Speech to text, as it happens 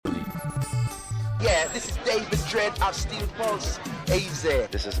Yeah, this is David Dredd of Steel Pulse. AZ.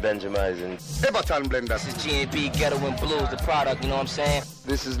 This is Benjamin. Everton Blender. This is G&B Ghetto and Blues, the product, you know what I'm saying?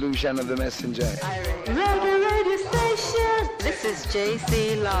 This is Lucian of the Messenger. Reggae Radio Station. This is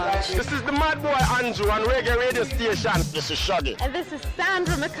JC Lodge. This is the Mad Boy Andrew on Reggae Radio Station. This is Shuggy. And this is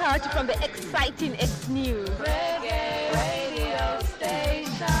Sandra McCarthy from the exciting X News. Reggae Radio Station.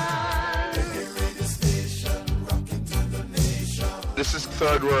 This is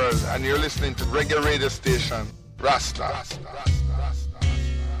Third World, and you're listening to Reggae Radio Station. Rasta.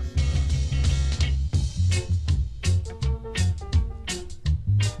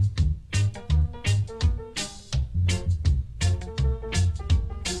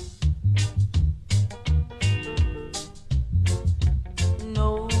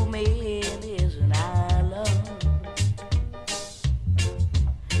 No man is an island.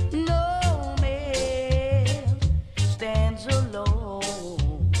 No man stands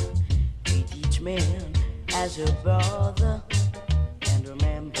alone. Treat each man as a brother, and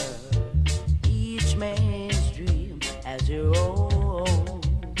remember each man's dream as your own.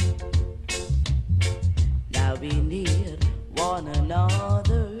 Now we need one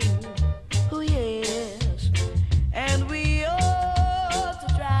another, oh yes, and we ought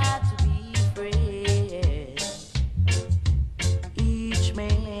to try to be friends. Each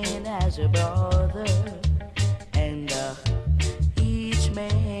man has a brother, and each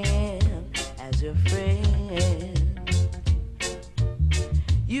man has a friend.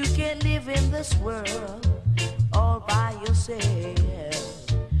 You can't live in this world all by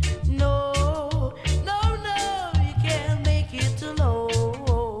yourself. No, you can't make it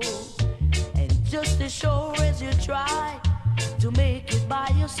alone. And just as sure as you try to make it by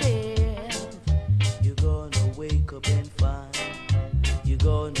yourself, you're gonna wake up and find you're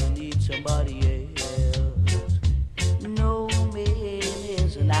gonna need somebody else. No man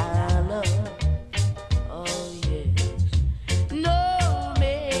is an island. Oh yes. No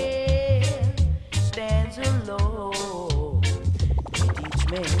man stands alone. Each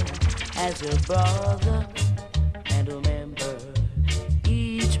man has a brother, and remember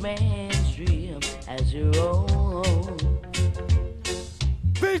each man's dream as your own.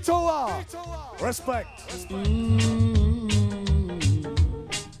 Vitola! Respect!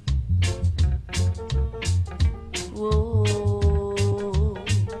 Whoa.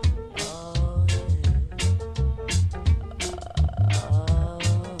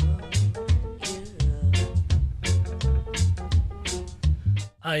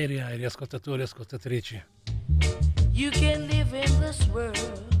 Airi, ascoltatori e ascoltatrici. You can live in this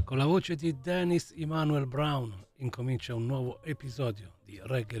world. Con la voce di Dennis Emmanuel Brown incomincia un nuovo episodio di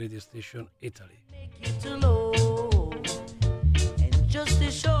Reggae Radio Station Italy. Make it alone. And just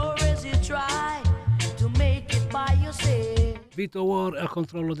as sure as you try to make it by yourself, Vito War al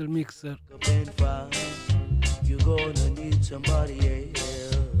controllo del mixer. you're gonna need somebody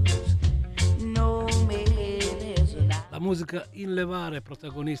else. No man is an La musica in levare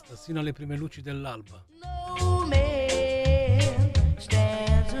protagonista sino alle prime luci dell'alba. no man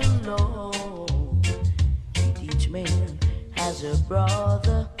stands alone. Each man has a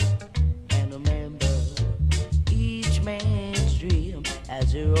brother, and remember each man's dream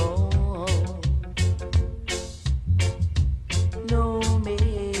has your own. No man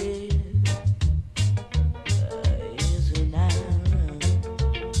is an island.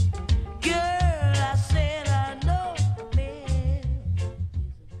 Girl, I said I know man.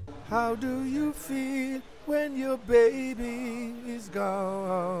 How do you feel when your baby is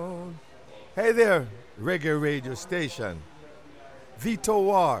gone? Hey there, Reggae Radio Station. Vito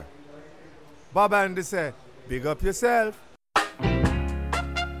War. Bob Andy say, big up yourself.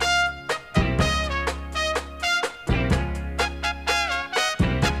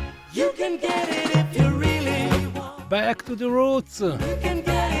 You can get it if you really want. Back to the Roots You can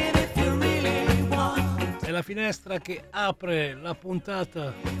get it if you really want. è la finestra che apre la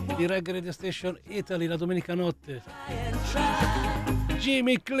puntata di Reggae Radio Station Italy la domenica notte. And try.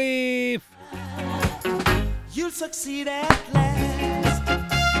 Jimmy Cliff. You'll succeed at last.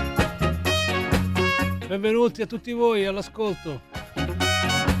 Benvenuti a tutti voi all'ascolto.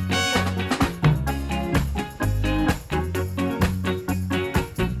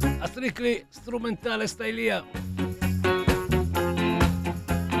 A Strictly strumentale stylia.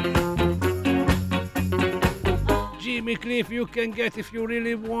 Jimmy Cliff, You Can Get If You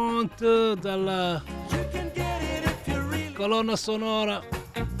Really Want, dalla You can get it if you really. colonna sonora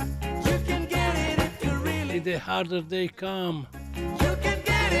You can get it if you really. di The Harder They Come, You can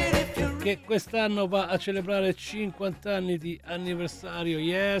get it if you really. che quest'anno va a celebrare 50 anni di anniversario,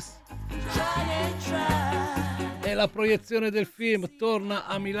 yes! Try and try. E la proiezione del film torna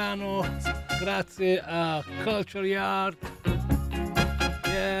a Milano grazie a Culture Yard.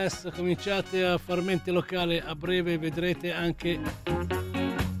 Yes, cominciate a far mente locale, a breve vedrete anche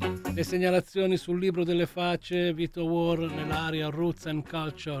le segnalazioni sul libro delle facce Vito War nell'area Roots and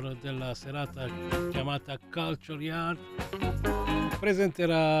Culture della serata chiamata Culture Yard.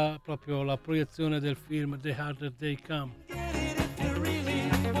 Presenterà proprio la proiezione del film The Harder They Come,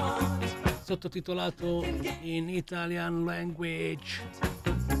 sottotitolato in Italian language.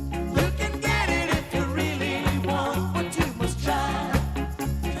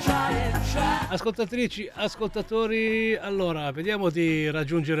 Ascoltatrici, ascoltatori, allora vediamo di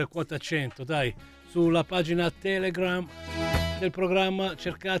raggiungere quota 100, dai, sulla pagina Telegram del programma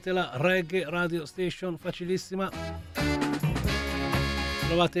cercatela, Reggae Radio Station, facilissima.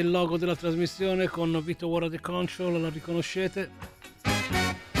 Trovate il logo della trasmissione con Vito War the Control, la riconoscete?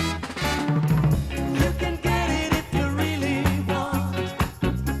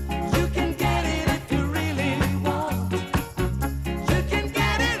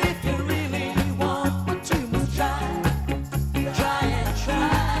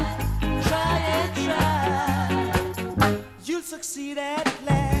 Succeed at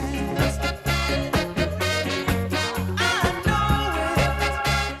last.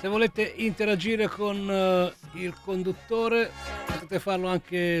 Se volete interagire con il conduttore potete farlo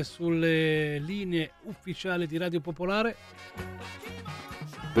anche sulle linee ufficiali di Radio Popolare.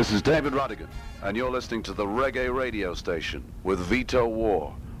 This is David Rodigan and you're listening to the Reggae Radio Station with Vito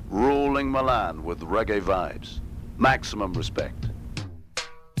War, ruling Milan with reggae vibes. Maximum respect.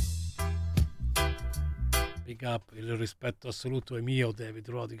 Big up, il rispetto assoluto è mio, David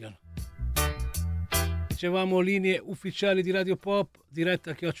Rodigan. Dicevamo linee ufficiali di Radio Pop,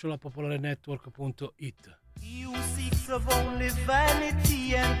 diretta @popolarenetwork.it. You seeks of only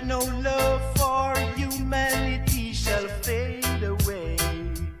vanity and no love for humanity shall fade away,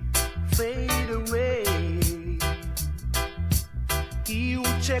 fade away. He who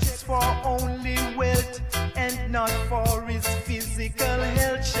checks for only wealth and not for his physical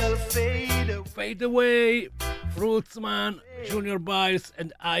health shall fade away. Fade away, Rootsman, Junior Biles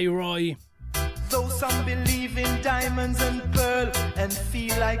and I-Roy. Though some believe in diamonds and pearl and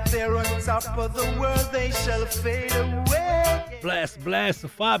feel like they're on top of the world, they shall fade away. Bless,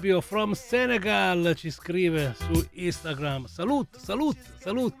 Fabio from Senegal ci scrive su Instagram. Salut.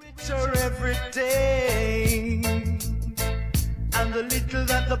 Every day. And the little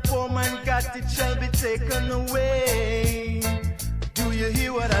that the poor man got, it shall be taken away. Do you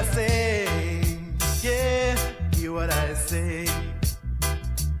hear what I say? Yeah, hear what I say.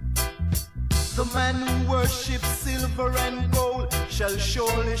 The man who worships silver and gold shall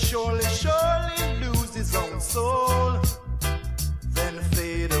surely lose his own soul, then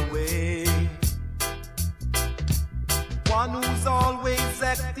fade away. One who's always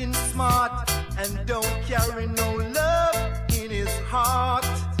acting smart and don't carry no love in his heart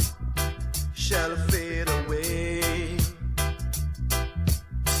shall fade away.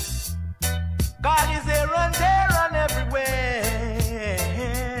 God is here and there and everywhere,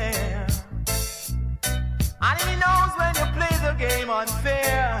 and he knows when you play the game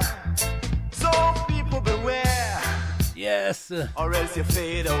unfair. So people beware, Yes. or else you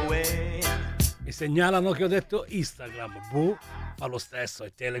fade away. Mi segnalano che ho detto Instagram. Fa lo stesso,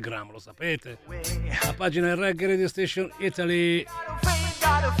 è Telegram, lo sapete. La pagina è Reggae Radio Station Italy.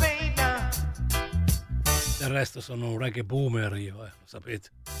 Gotta fade now. Del resto sono un reggae boomer io, lo sapete.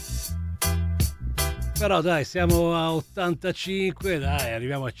 Però dai, siamo a 85, dai,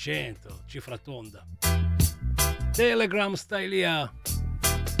 arriviamo a 100, cifra tonda. Telegram Stylia.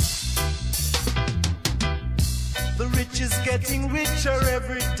 The rich is getting richer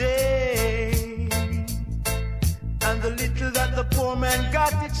every day, and the little that the poor man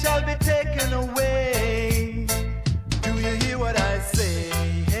got, it shall be taken away. Do you hear what I say?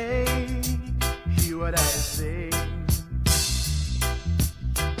 Hey, hear what I say?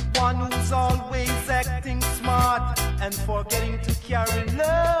 One who's always acting smart and forgetting to carry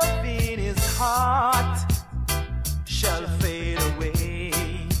love in his heart shall fade away.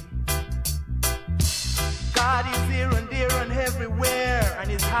 God is here and there and everywhere, and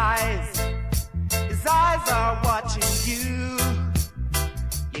his eyes are watching you.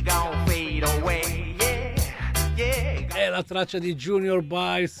 You're gonna fade away, yeah. E la traccia di Junior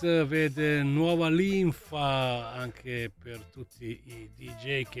Biles vede nuova linfa anche per tutti i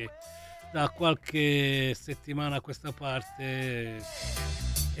DJ che da qualche settimana a questa parte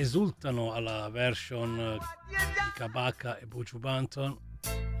esultano alla version di Kabaka e Buju Banton.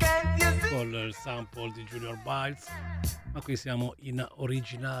 Can't you see? il sample di Junior Biles, ma qui siamo in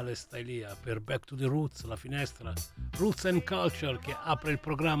originale stylia per Back to the Roots, la finestra Roots and Culture che apre il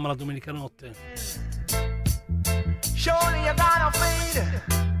programma la domenica notte. Surely you gotta fade,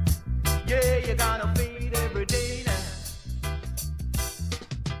 yeah, you gotta fade every day now.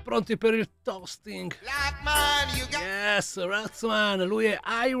 Pronti per il toasting? Yes, Ratsman, lui è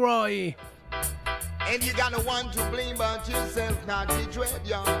Iroy. And you got no one to blame but yourself, not to dread,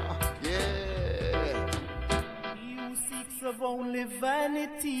 yeah. You seeks of only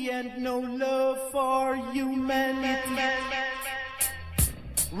vanity and no love for humanity.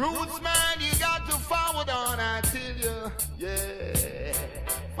 Roots, man, you got to forward on, I tell you, yeah.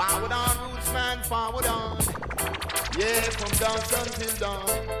 Forward on, roots, man, forward on. Yeah, from dusk until dawn.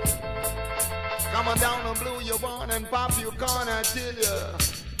 Come on down and blow your horn and pop your corn, I tell you.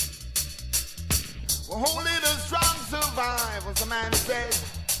 Well, only the strong survive, as the man said.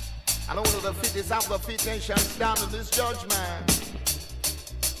 And only the fittest of the fit shall stand in this judgment.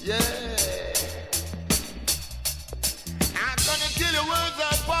 Yeah. I'm gonna tell you words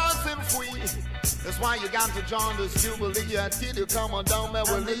are passing free. That's why you got to join the jubilee until you come on down there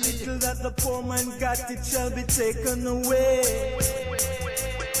with me. And the little that the poor man got, it shall be taken away.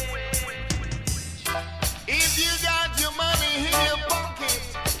 If you got your money in your pocket,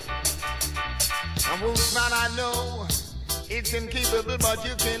 and roots man, I know it's incapable, but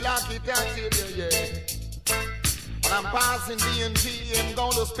you can lock it, I tell you, yeah. When I'm passing D&T, I'm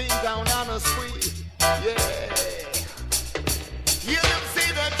gonna spin down on the spree, yeah. You can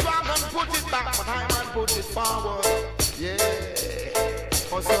see the dragon put it back, but I might put it forward, yeah.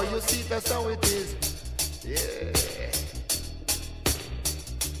 Oh, so you see that's how it is, yeah.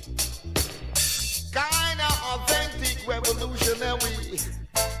 Kinda authentic revolutionary.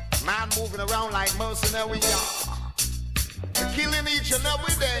 Man moving around like mercenary, yeah. Killing each and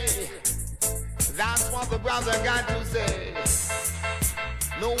every day. That's what the brother got to say.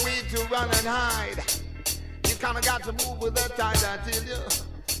 No way to run and hide. You kinda got to move with the tide, I tell you.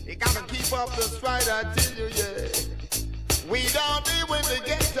 You gotta keep up the stride, I tell you, yeah. We don't live in the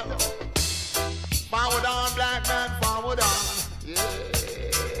ghetto. Forward on, black man, forward on, yeah.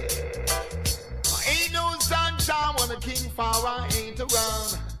 Ain't no sunshine when the king Farah ain't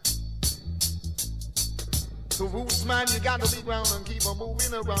around. So roots, man, you gotta be ground and keep on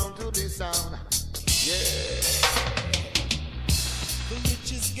moving around to this sound. Yeah. The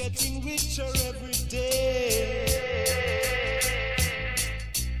rich is getting richer every day.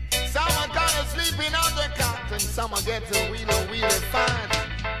 Some are kinda sleeping on the cot and some are getting really fine.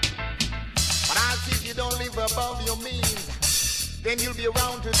 But I see if you don't live above your means, then you'll be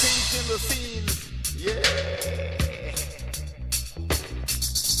around to take in the scenes. Yeah.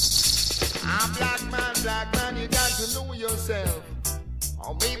 I'm black man, you got to know yourself.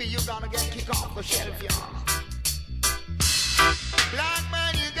 Or maybe you're gonna get kicked off the shelf, y'all. Black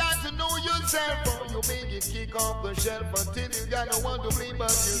man, you got to know yourself, or you may get kicked off the shelf until you got no one to blame but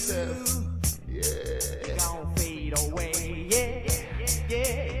yourself. Yeah. Don't fade away, yeah.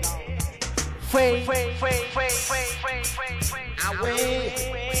 Fade away.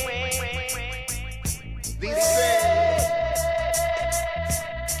 This way.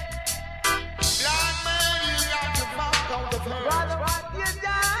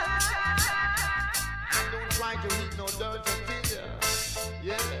 To eat no dirt until you,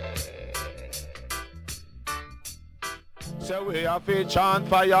 yeah. So we have to chant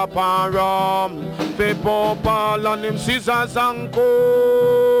fire pan rum, fi pop all on them scissors and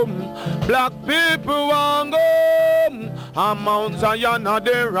comb. Black people want go, and Mount Zion are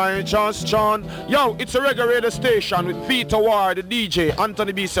the righteous chant. Yo, it's a reggae radio station with Vito Ward, the DJ,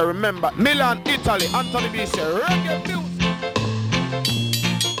 Anthony B. Say, remember, Milan, Italy, Anthony B. Say, reggae music.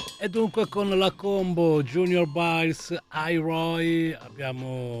 E dunque con la combo Junior Biles, Iroy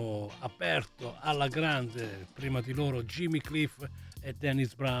abbiamo aperto alla grande, prima di loro Jimmy Cliff e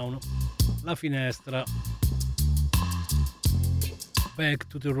Dennis Brown, la finestra Back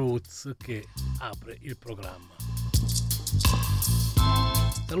to the Roots che apre il programma.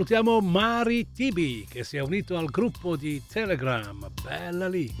 Salutiamo Mari Tibi che si è unito al gruppo di Telegram, bella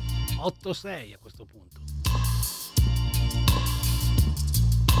lì, 8-6 a questo punto.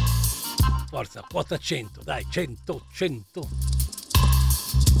 Forza, quota 100, dai, 100.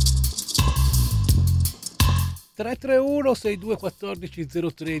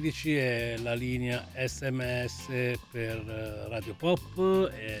 331-6214-013 è la linea SMS per Radio Pop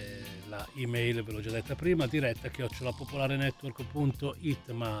e la email, ve l'ho già detta prima, diretta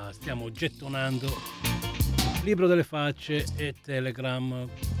 @popolarenetwork.it, ma stiamo gettonando Libro delle Facce e Telegram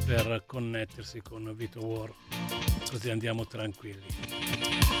per connettersi con Vito War, così andiamo tranquilli.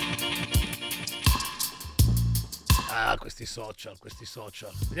 Ah, questi social.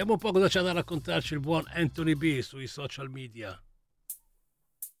 Vediamo un po' cosa c'ha da raccontarci il buon Anthony B sui social media.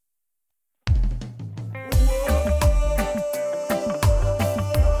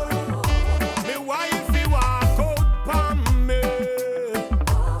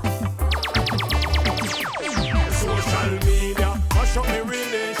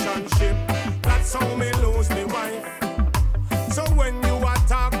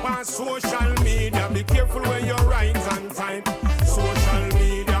 Social media, be careful when you write and type. Social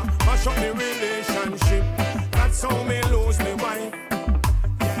media, mash up the relationship. That's how me lose my wife.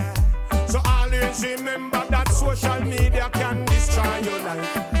 Yeah. So always remember that social media can destroy your life.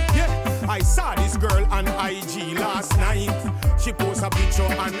 Yeah, I saw this girl on IG last night. She post a picture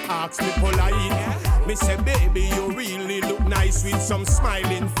and asked me polite. Me say, baby, you really look nice with some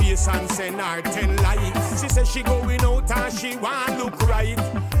smiling face and send her 10 likes. She said she going out and she want look right.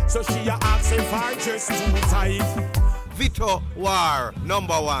 So she asked if her dress too tight. Vito War,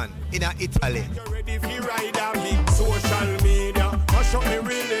 #1 in Italy. You ready for ride a big social media? Mash up me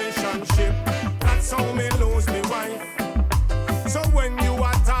relationship. That's how me lose me wife. So when you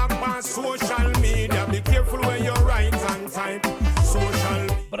attack on social media, be careful when you write and type. Social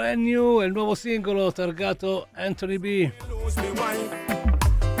media. Brand new è il nuovo singolo targato Anthony B. Lose me wife.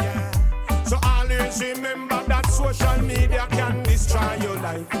 Yeah. So always remember that social media can destroy your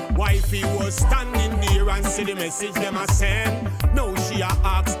life. Wifey was standing there and see the message them a send. No, she a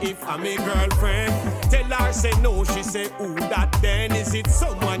ask if I'm a girlfriend. Tell her say no, she say who that then? Is it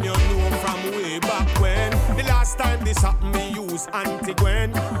someone you know from way back when? The last time this happened me use Auntie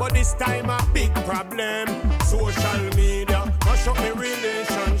Gwen, but this time a big problem. Social media mash up me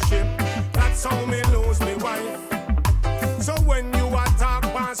relationship. That's how me lose me wife. So when you attack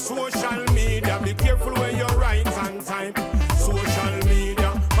on social media, be careful when you write and type. Social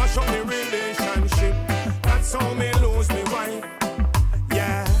media mash up me relationship. That's how me lose me wife.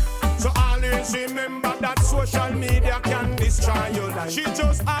 Yeah. So always remember that social media can destroy your life. She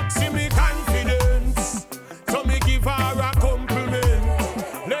just asking me confidence, so me give her a compliment.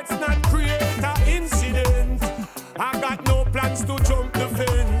 Let's not create an incident. I got no plans to jump the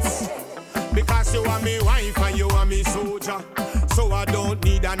fence, because you are me wife and you are me soldier. So I don't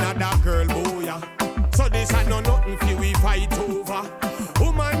need another girl boy. So this I know nothing for we fight over.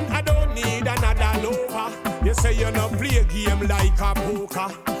 Woman, I don't need another lover. You say you not play a game like a poker,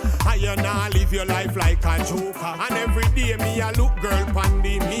 and you not live your life like a joker. And every day me a look girl on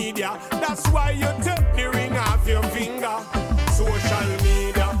the media. That's why you take the ring off your finger. Social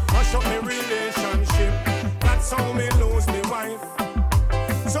media mash up me relationship. That's how me lose me wife.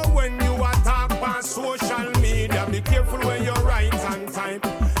 So when you attack on social media, be careful when you write and type.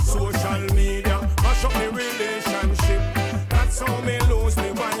 Social media mash up me relationship. That's how me lose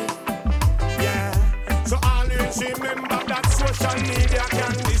me wife. Yeah. So always remember that social media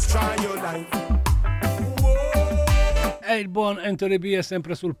can destroy your life. E il buon Anthony B è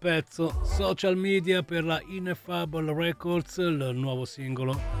sempre sul pezzo. Social media per la Ineffable Records, il nuovo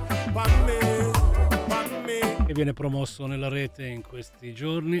singolo che viene promosso nella rete in questi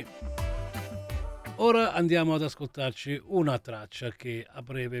giorni. Ora andiamo ad ascoltarci una traccia che a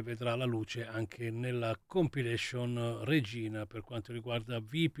breve vedrà la luce anche nella compilation Regina per quanto riguarda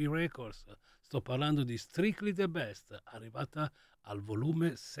VP Records. Sto parlando di Strictly the Best, arrivata al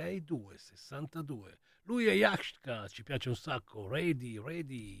volume 62. Lui è Yakshka, ci piace un sacco. Ready.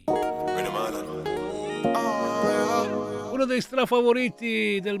 Uno dei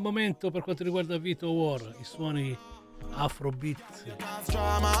strafavoriti del momento per quanto riguarda Vito War, i suoni Afrobeat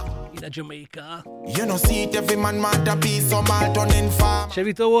in Jamaica. C'è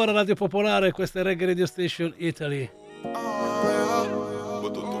Vito War a Radio Popolare, questa è Reggae Radio Station Italy.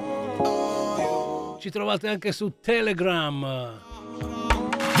 Ci trovate anche su Telegram.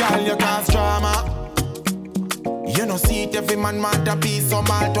 You know, see it, every man mad a be so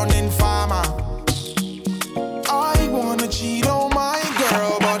mal done in farmer. I wanna cheat on my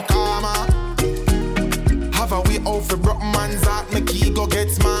girl, but karma. Have a way out for broke man's heart, make he go get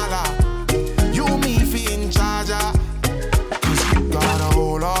smaller. You me fi in charge, cause you got a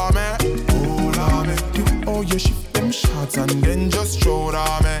hold on me, hold on me. You oh you shift them shots and then just throw it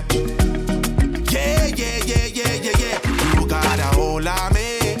on me. Yeah. You got a hold on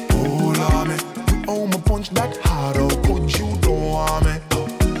me, hold on me. Oh, my punch that hard, oh, could you don't want me?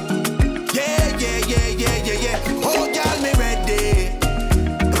 Yeah. Oh, girl, me ready.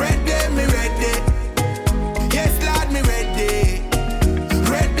 Me ready. Yes, lad, me ready.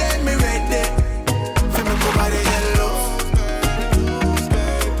 Me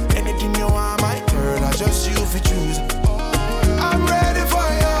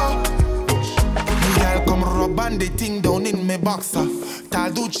boxer.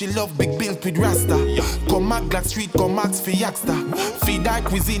 Tall dude, she love big built with rasta. Come back Black Street, come back for Yaksta. Feed that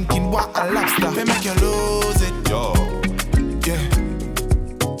cuisine, quinoa and lobster. They make you lose it, yo. Yeah.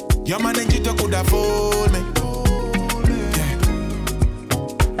 Your man and you could have fooled me. Yeah.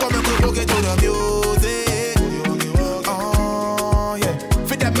 Come and go get to the music. Oh yeah.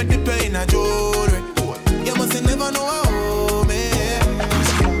 Feed that me dip in a jewelry. You must never know how me.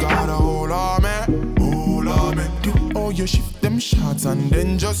 Got a hold on me, hold on me. Oh, you shift them shots and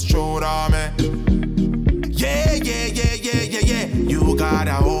then just throw it on me. Yeah, yeah, yeah, yeah, yeah, yeah. You got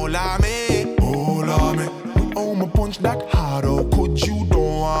a hold on me, hold on me. Oh, my punch that hard, oh, could you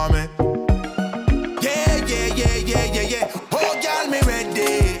don't want me? Yeah, yeah, yeah, yeah, yeah, yeah. Oh, girl, me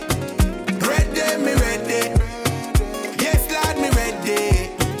ready. Ready, me ready. Yes, lad, me ready.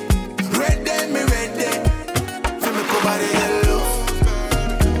 Ready, me ready. Feel me cover the yellow.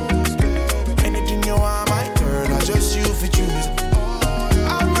 Anything you want, my girl, I just you for choose.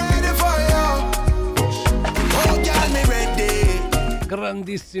 I'm ready for you. Oh, girl, me ready.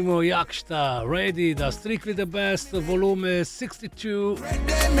 Grandissimo Yaksta, Ready da Strictly the Best, volume 62,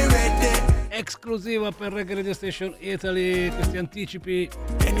 Me ready. esclusiva per Reggae Radio Station Italy, questi anticipi.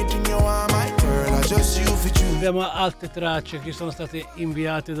 Anything you want, my girl, I just you for choose. Abbiamo altre tracce che sono state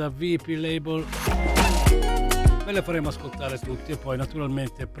inviate da VP Label, ve le faremo ascoltare tutti e poi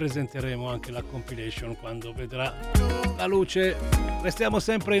naturalmente presenteremo anche la compilation quando vedrà la luce. Restiamo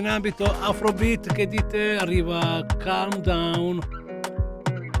sempre in ambito Afrobeat, che dite? Arriva Calm Down,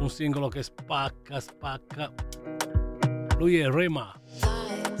 un singolo che spacca. Lui è Rema.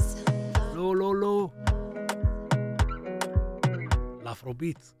 Lo.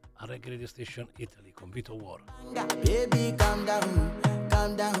 L'Afrobeat a Reggae Radio Station Italy con Vito War. Baby, calm down,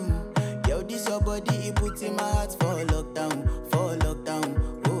 calm down. Yo, this your body, it puts in my heart for lockdown, oh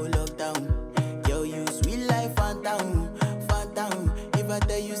lockdown. Yo, you sweet life, phantom. If I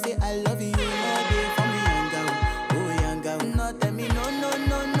tell you, say I love you, no day for me, young girl. No, tell me, no.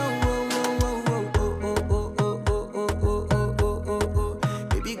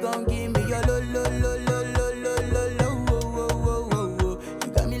 Baby, gon' give me your lo.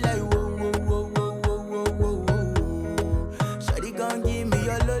 You got me like whoa. Shawty gon' give me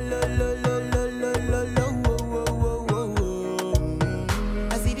your lo.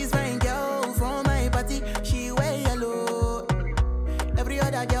 I see this fine girl from my party, she wear yellow. Every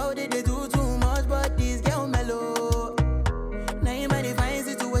other girl they do too much, but this girl mellow. Now in my divine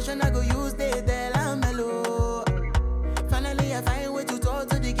situation, I go use they tell I'm mellow. Finally I find way to talk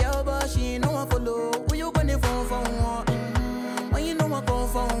to the girl, but she ain't no one follow. Who you gonna phone for one? When you know I come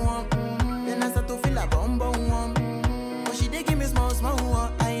for one, then I start to feel a bum one. But she dey give me small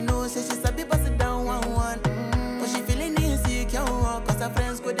one. I know, say she sabi pass it down one. But she feeling insecure, cause her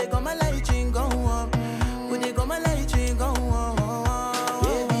friends could they come my light ring go on. Could they come my light ring go on.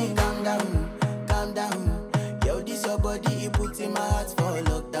 Baby, calm down. Yo, this your body, it puts in my heart for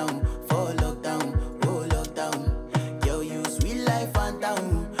lockdown, oh lockdown. Yo, you sweet life,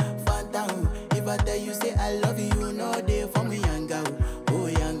 phantom. If I tell you, say I love you, no day for me, young girl.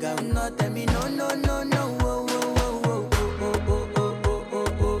 No, tell me, no.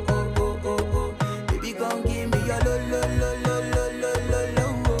 Baby, gon' give me your lo.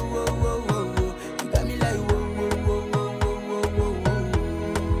 You got me like whoa.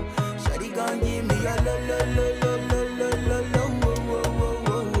 Shawty gon' give me your lo.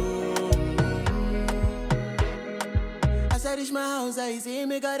 As I reach my house, I see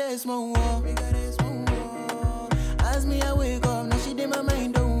me got a small wall. As me I wake up, now she did my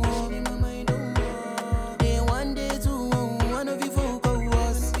mind don't walk. Then one day two, one of you folk go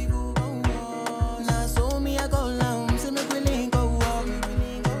was. Now so me I go down, see me willing go walk.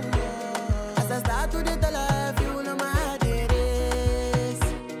 As I start to the tell her, you know my heart it is.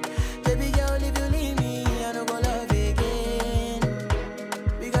 Baby girl, if you leave me, I don't go love again.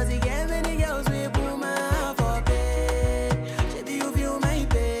 Because you get many girls we put my heart for bed. Baby, you feel my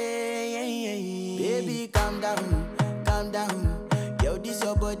pain. Baby, calm down. Yo, this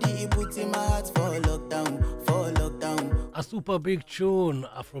your body, it puts in my heart for lockdown. A super big tune,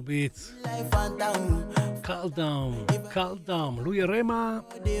 Afrobeat. Calm down. Lui è Rema.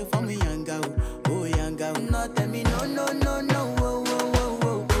 For me, young girl. No, tell me, no.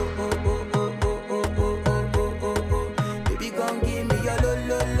 Baby, gon' give me your lo.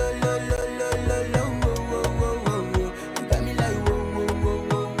 You got me like whoa.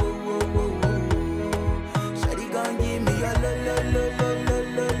 Shawty gon' give me your lo.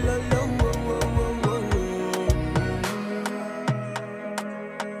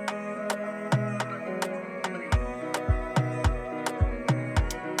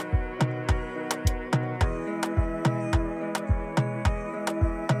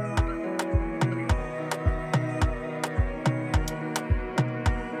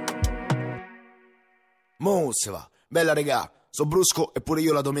 Mo se va. Bella regà, so brusco e pure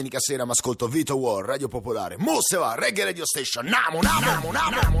io la domenica sera mi ascolto Vito War, Radio Popolare. Mo se va, Reggae Radio Station. Namo.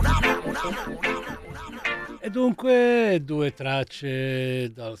 E dunque 2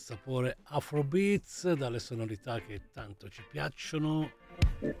 tracce dal sapore Afrobeats, dalle sonorità che tanto ci piacciono.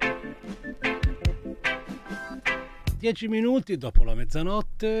 10 minuti dopo la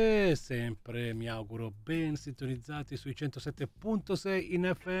mezzanotte, sempre mi auguro ben sintonizzati sui 107.6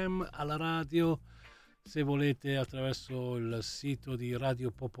 in FM alla radio, se volete attraverso il sito di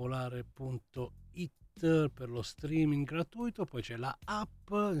radiopopolare.it per lo streaming gratuito, poi c'è la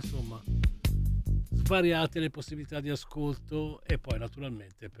app, insomma svariate le possibilità di ascolto, e poi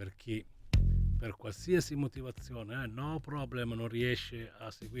naturalmente per chi per qualsiasi motivazione no problem non riesce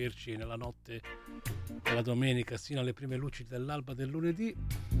a seguirci nella notte della domenica sino alle prime luci dell'alba del lunedì,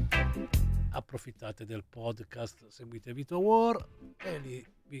 approfittate del podcast, seguite Vito War e lì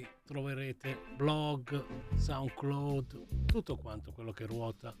vi troverete blog, SoundCloud, tutto quanto quello che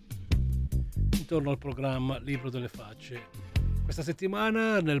ruota intorno al programma Libro delle Facce. Questa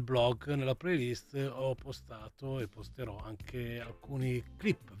settimana nel blog, nella playlist, ho postato e posterò anche alcuni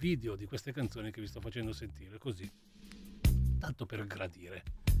clip video di queste canzoni che vi sto facendo sentire, così, tanto per gradire.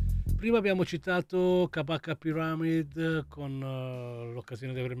 Prima abbiamo citato Kabaka Pyramid con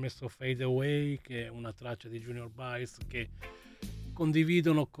l'occasione di aver messo Fade Away, che è una traccia di Junior Bice che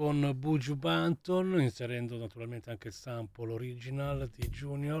condividono con Buju Banton, inserendo naturalmente anche il sample original di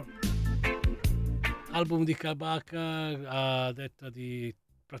Junior. Album di Kabaka a detta di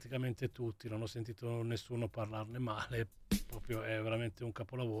praticamente tutti, non ho sentito nessuno parlarne male, proprio è veramente un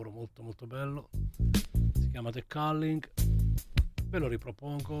capolavoro molto molto bello, si chiama The Calling. Ve lo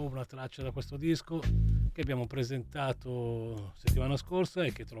ripropongo, una traccia da questo disco che abbiamo presentato settimana scorsa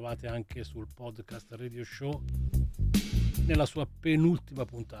e che trovate anche sul podcast Radio Show nella sua penultima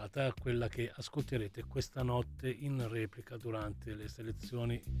puntata, quella che ascolterete questa notte in replica durante le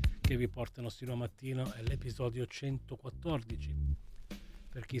selezioni che vi portano sino a mattino. È l'episodio 114.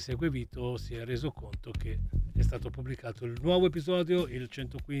 Per chi segue Vito si è reso conto che è stato pubblicato il nuovo episodio, il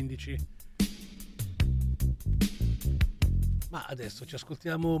 115. Ma adesso ci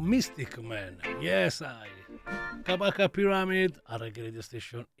ascoltiamo Mystic Man, Yes I, Kabaka Pyramid a Reggae Radio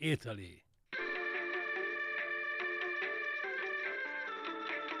Station Italy.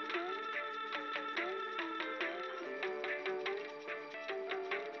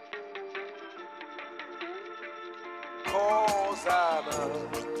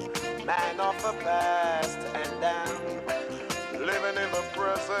 Man of the past and down, living in the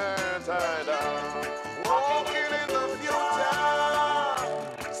present and walking in the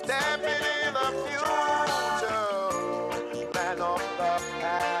future, stepping in the future. Man of the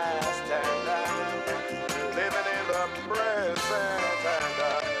past and down, living in the present and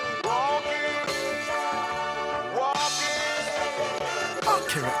walking.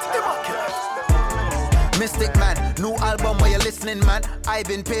 Accurate. Mystic Man, new album where you're listening, man. I've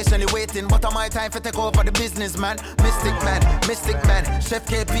been patiently waiting, but on my time for take over the business, man. Mystic Man, Chef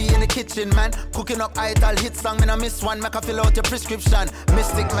KP in the kitchen, man. Cooking up idle hit song, me no miss one, make a fill out your prescription.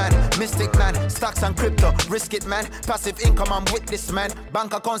 Mystic Man, stocks and crypto, risk it, man. Passive income, I'm with this, man.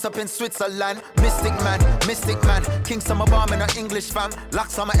 Bank accounts up in Switzerland. Mystic Man, King Summer Bomb in a English fam.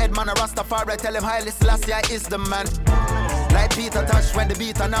 Locks on my head, man, a Rastafari, tell him Haile Selassie is the man. Like Peter Touch when the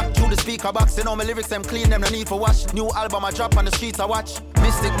beat a knock through the speaker box. You know my lyrics them clean, them no need for wash. New album I drop on the streets I watch.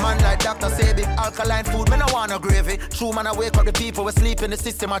 Mystic Man like Dr. Sabi. Alkaline food, me no want no gravy. True man I wake up the people we sleep in the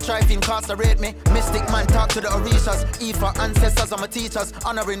system. I try to incarcerate me. Mystic Man talk to the Orishas. E for ancestors and my teachers.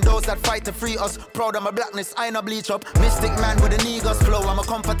 Honoring those that fight to free us. Proud of my blackness, I no bleach up. Mystic Man with the Negus flow. I'm a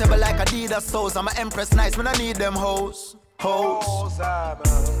comfortable like Adidas toes. I'm a Empress nice, me no need them hoes.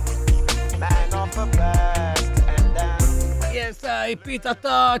 Man of the past and down. Yes, I Peter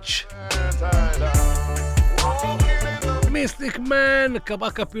Touch. Mystic Man,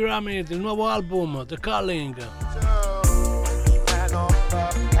 Kabaka Pyramid, il nuovo album, The Calling.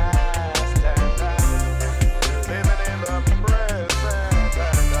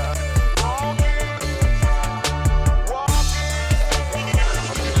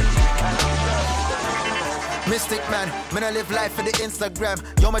 Mystic Man, me no live life for the Instagram.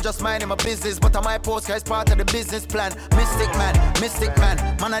 Yo, me just minding my business, but on my post, guys, part of the business plan. Mystic Man,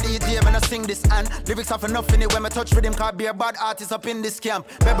 man a DJ, man I sing this and lyrics have enough in it when me touch rhythm, can't be a bad artist up in this camp.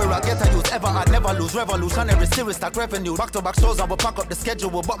 Baby rock, get a use, ever hard, never lose, revolutionary, serious stack revenue. Back to back shows, I will pack up the schedule,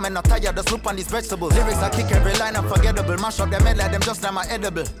 but man not tired, just look on these vegetables. Lyrics I kick every line unforgettable, mash up them head like them just like my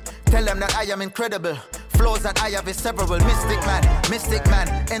edible. Tell them that I am incredible. flows that I have is several. Mystic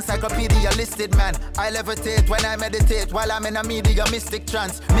man, encyclopedia listed man. I levitate when I meditate while I'm in a media mystic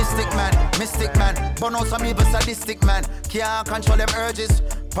trance. Mystic man, burn out some evil sadistic man. Can't control them urges,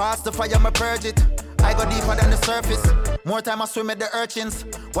 pass the fire, me purge it. I go deeper than the surface, more time I swim with the urchins.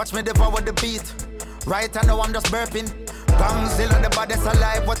 Watch me devour the beat, right I know I'm just burping. Gongzilla, the baddest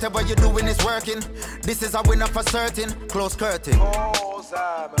alive, whatever you're doing is working. This is a winner for certain, close curtain. Oh,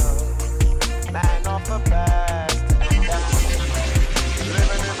 Simon, man of the past.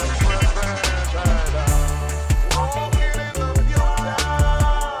 Living in the present. Walking in the future.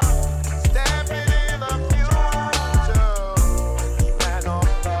 Stepping in the future. Man of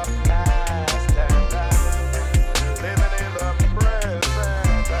the past. Living in the present.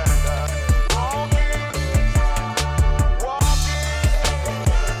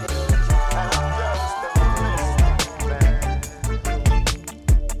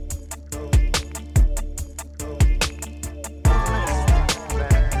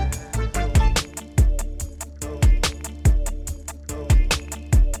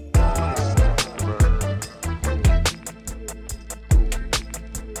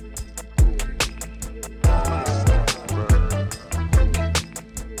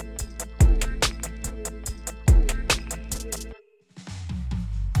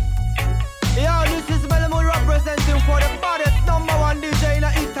 For the baddest #1 DJ in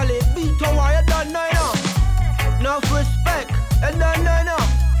Italy, Vito, why you done now? Enough respect, and done now.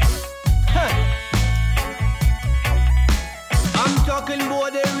 Huh. I'm talking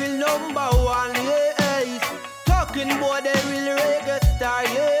about the real #1, yeah. Talking about the real reggae star,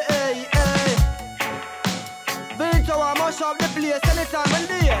 yeah. Vito, I must have the place anytime and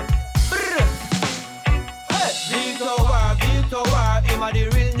there. Hey. Vito, him a the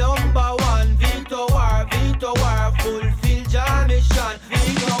real #1. Vito, fulfill your mission.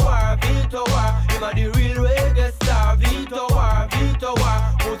 Vito, him a the real reggae star. Vito,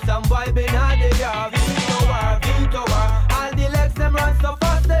 put some vibe in the yard. Vito, all the legs them run so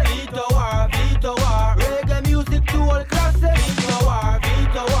fast. Vito, reggae music to all classes. Vito,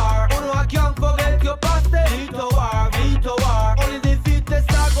 oh I can't forget your past. Vito, only the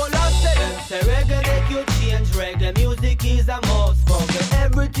fittest are go last. Them say reggae make you change. Reggae music is a must. Forget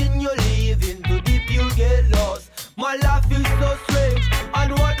everything you live into deep, you'll get lost. My life is so strange,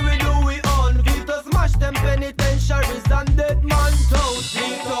 and what we do we own. Vito smash them penitentiaries and dead man toes.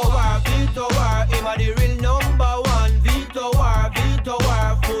 Vito, him a the real #1. Vito,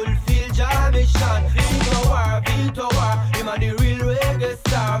 fulfill your mission. Vito, him a the real reggae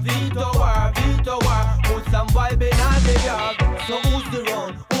star. Vito, put some vibe in the yard. So who's the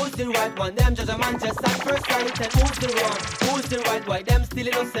wrong? Who's the right one? Them just a man just at first sight. And who's the wrong? Who's the right? Why them still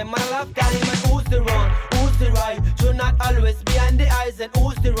innocent? My love time. And who's the wrong? Who's the right? Should not always behind the eyes. And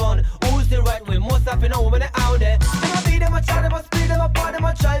who's the wrong? Who's the right? We must have to know when they're out there. Them a beat, them a chat, them a speed, them a part, them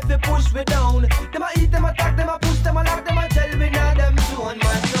a try to push me down. Them a eat, them a attack, them a push, them a lock, them a tell me now them soon.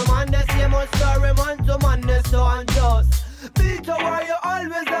 Man to man, they same old story, man to man, they so unjust. Vito, why you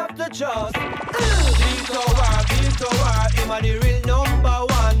always have to trust? Vito, him a the real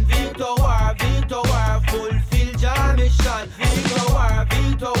 #1. Vito, fulfill your mission.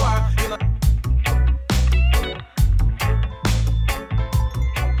 Vito, him a...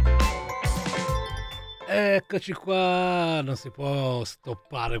 Eccoci qua, non si può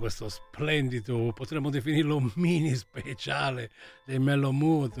stoppare questo splendido, potremmo definirlo un mini speciale dei Mellow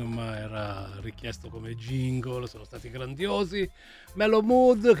Mood, ma era richiesto come jingle, sono stati grandiosi. Mellow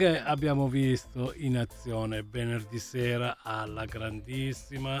Mood che abbiamo visto in azione venerdì sera alla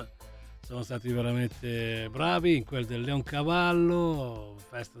grandissima, sono stati veramente bravi in quel del Leoncavallo,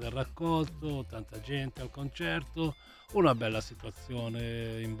 festa del raccolto, tanta gente al concerto. Una bella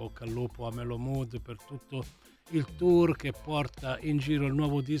situazione, in bocca al lupo a Mellow Mood per tutto il tour che porta in giro il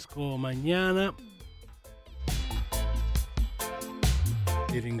nuovo disco Magnana.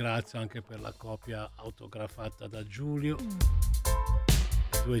 Ti ringrazio anche per la copia autografata da Giulio.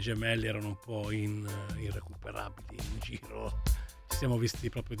 I due gemelli erano un po' irrecuperabili in giro, ci siamo visti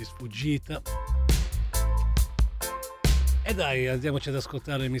proprio di sfuggita. E dai, andiamoci ad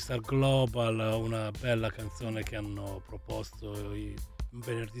ascoltare Mr. Global, una bella canzone che hanno proposto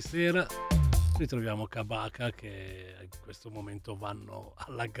venerdì sera. Ritroviamo Kabaka che in questo momento vanno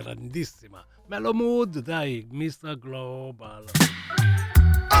alla grandissima Mellow Mood. Dai, Mr. Global.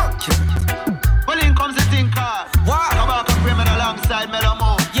 Well, in comes the thinker. Wow. Kabaka Freeman alongside Mellow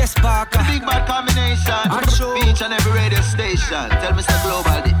Mood. Yes, Parker. The big bad combination. Each and every radio station. Tell Mr.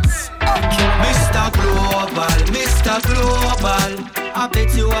 Global this. Mr. Global, I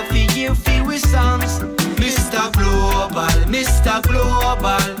bet you a feel with songs. Mr.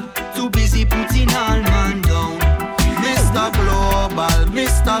 Global, too busy putting all man Global,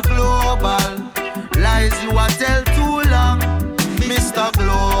 Mr. Global. Lies you a tell too long. Mr.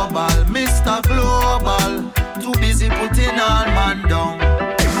 Global, Mr. Global. Too busy putting all man down.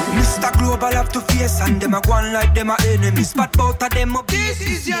 Mr. Global have to face and them a go on like them a enemies. But both of them up. This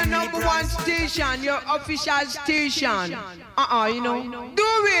is your number one station, your official station. You know. Do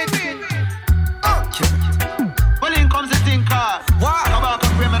it. Well, in comes the thing car. Wow. Come back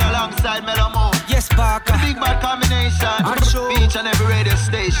and bring it alongside Melamo. Yes, Parker. Big bad combination. Each and every radio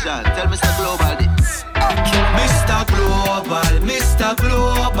station. Tell Mr. Global this. Mr. Global, Mr.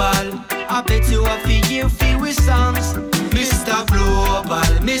 Global. I bet you a feel with songs. Mr.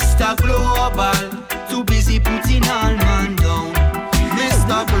 Global, Mr. Global. Too busy putting all man down.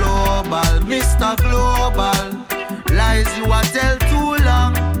 Mr. Global, Mr. Global. Lies you a tell too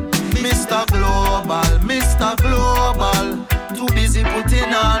long. Mr. Global, Mr. Global. Too busy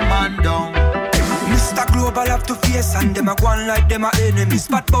putting all man down. Mr. Global have to face and them a go on like them a enemies.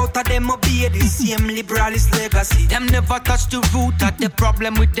 But both of them obey the same liberalist legacy. Them never touch the root of the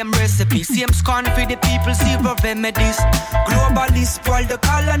problem with them recipes. Same scorn for the people, zero remedies. Globalists spoil the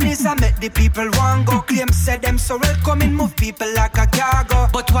colonies and make the people want go. Claim said them so welcoming, move people like a cargo.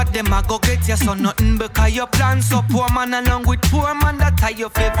 But what them a go get you so nothing because your plan so poor man along with poor man that tie your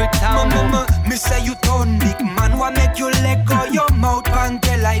favorite town. Mama, me say you turn big man, what make you let go your mouth and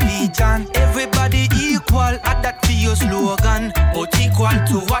tell I be John. Everybody equal, at that for your slogan. But equal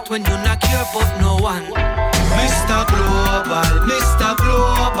to what when you not care about no one. Mr. Global, Mr.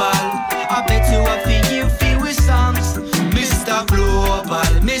 Global. I bet you a feel with songs. Mr.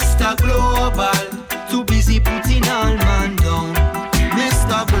 Global, Mr. Global. Too busy putting all man down.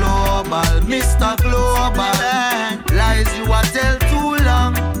 Mr. Global, Mr. Global. Lies you a tell too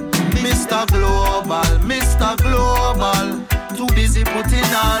long. Mr. Global, Mr. Global. Too busy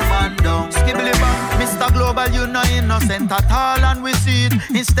putting all man down. Skibbly bang. Mr. Global, you no innocent at all and we see it.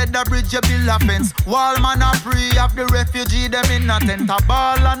 Instead of bridge you build a fence. Wall man a free of the refugee. Them in a tent a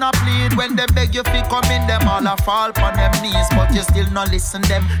ball and a plead. When they beg you fi come in, them all a fall on them knees. But you still no listen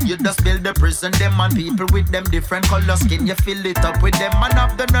them. You just build the prison them and people with them different color skin. You fill it up with them and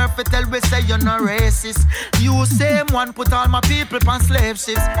have the nerve to tell we say you're no racist. You same one put all my people on slave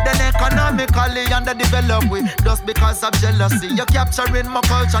ships. Then economically underdeveloped we just because of jealousy. You're capturing my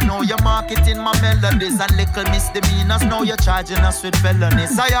culture, now you're marketing my melodies. And little misdemeanors, now you're charging us with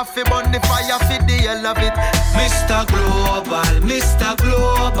felonies. I have to burn the fire for the hell of it. Mr. Global, Mr.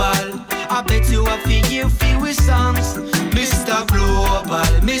 Global. I bet you a feel with songs. Mr. Global,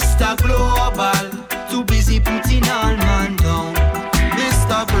 Mr. Global. Too busy putting all man down.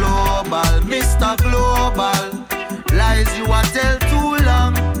 Mr. Global, Mr. Global. Lies you a tell too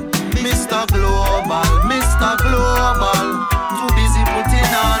long. Mr. Global, Mr. Global. Too busy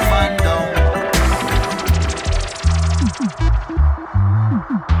putting all man down.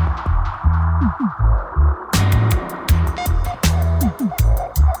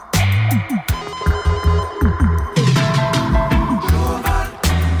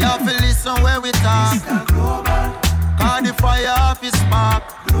 You have to listen where we talk. Cause the fire off is spark.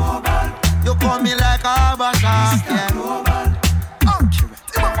 You come me like a harbor shark, yeah.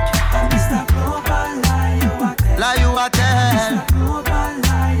 Lie you a tell.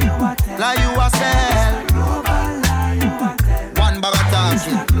 Lie you a sell. One bag of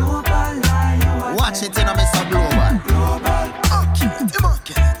talking. Watch it in a Mr. Global.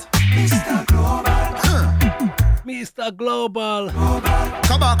 Mr. Global. Mr. Global.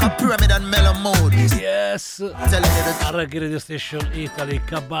 Come back a pyramid and mellow mode. Yes. A Reggae Radio Station Italy,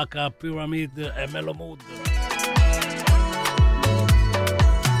 Kabaka, Pyramid e Mellow Mood.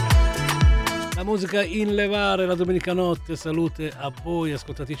 La musica in levare la domenica notte. Salute a voi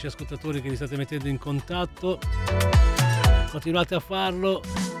ascoltatrici e ascoltatori che vi state mettendo in contatto. Continuate a farlo.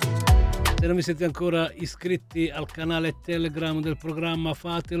 Se non vi siete ancora iscritti al canale Telegram del programma,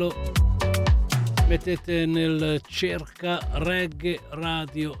 fatelo. Mettete nel cerca Reggae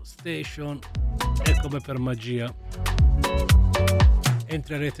Radio Station e come per magia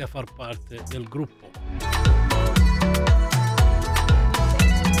entrerete a far parte del gruppo.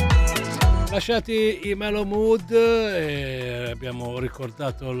 Lasciati i Mellow Mood e abbiamo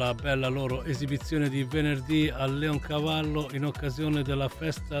ricordato la bella loro esibizione di venerdì al Leoncavallo in occasione della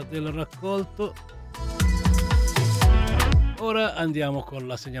festa del raccolto. Ora andiamo con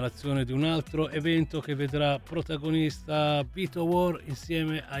la segnalazione di un altro evento che vedrà protagonista Vito War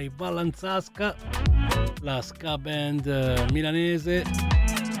insieme ai Ballanzasca, la ska band milanese.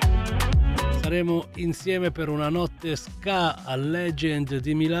 Saremo insieme per una notte ska al Legend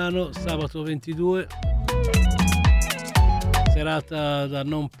di Milano, sabato 22. Serata da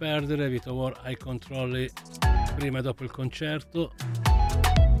non perdere, Vito War ai controlli prima e dopo il concerto.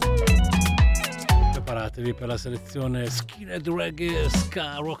 Preparatevi per la selezione Skinhead Reggae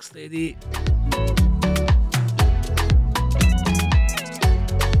Ska Rocksteady.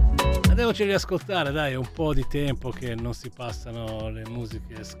 Andiamoci a riascoltare, dai, è un po' di tempo che non si passano le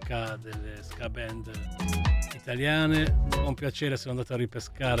musiche ska delle ska band italiane. Con piacere sono andato a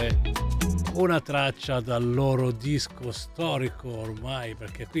ripescare una traccia dal loro disco storico ormai,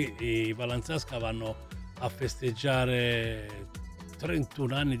 perché qui i Vallanzasca vanno a festeggiare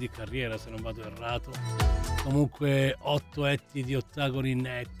 31 anni di carriera, se non vado errato. Comunque 8 etti di ottagoni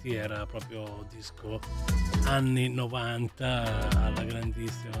netti, era proprio disco anni 90 alla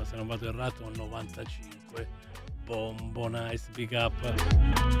grandissima, se non vado errato 95. Bombo nice, big up,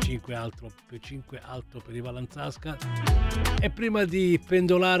 5 alto per i Vallanzasca. E prima di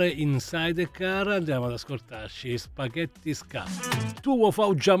pendolare inside the car andiamo ad ascoltarci Spaghetti Ska. Tu vuoi fare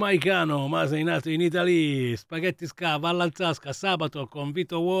un giamaicano ma sei nato in Italia. Spaghetti Ska Vallanzasca sabato con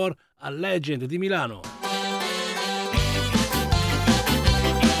Vito War al Legend di Milano.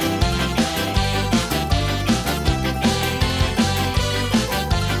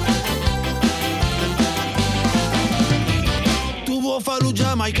 Faru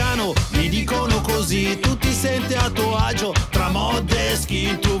giamaicano, mi dicono così, tu ti senti a tuo agio tra mod e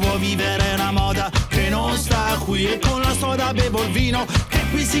skin, tu vuoi vivere una moda che non sta qui e con la soda bevo il vino che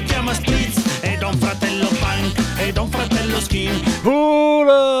qui si chiama spritz e da un fratello punk e da un fratello skin. Pull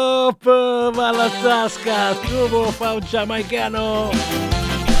up Vallanzasca, tu vuoi fare un giamaicano.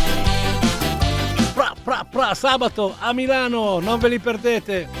 Sabato a Milano, non ve li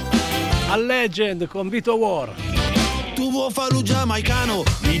perdete, al Legend con Vito War. Tu vuoi fare un giamaicano,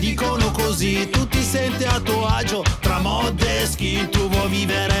 mi dicono così, tu ti senti a tuo agio tra mod e skin, tu vuoi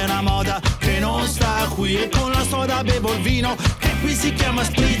vivere una moda che non sta qui e con la soda bevo il vino che qui si chiama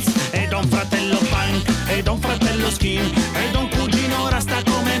spritz e da un fratello punk e da un fratello skin e da un cugino rasta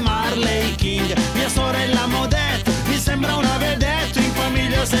come Marley King. Mia sorella Modette mi sembra una vedette, in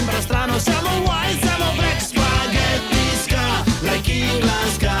famiglia sembra strano, siamo white, siamo black. Spaghetti ska, like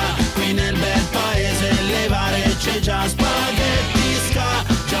England ska, qui nel bel paese levare c'è già. Spaghetti ska,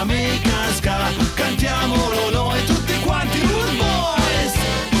 Jamaica ska, cantiamolo noi tutti quanti Rude Boys.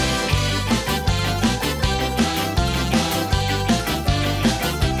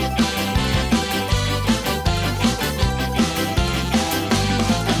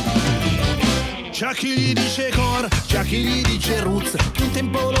 C'è chi gli dice core, c'è chi gli dice roots, che un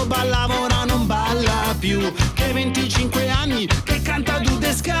tempo lo ballava ora non balla più, che 25 anni che canta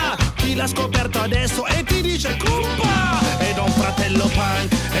Dude Ska, chi l'ha scoperto adesso e ti dice Kumpa. Ed ho un fratello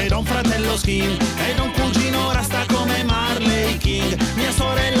punk, ed ho un fratello skin, ed ho un cugino rasta come Marley King. Mia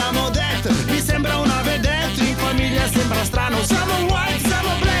sorella Modette mi sembra una vedette, in famiglia sembra strano, siamo white, siamo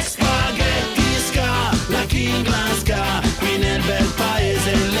black. Spaghetti ska, la England ska, qui nel bel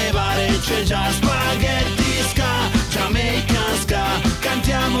paese levare c'è già. Spaghetti ska, Jamaica ska,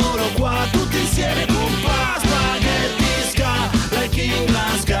 cantiamolo qua tutti insieme Kumpa. Spaghetti ska, la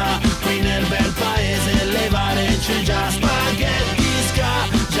England ska, qui nel bel paese levare c'è già. Spaghetti ska,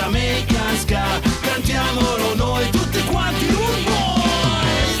 Jamaica ska, cantiamolo noi tutti quanti Rude Boys.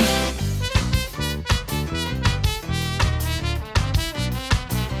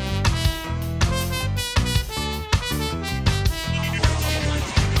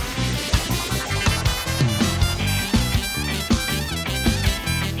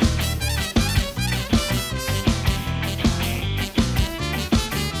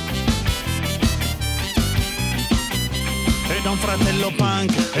 E da un fratello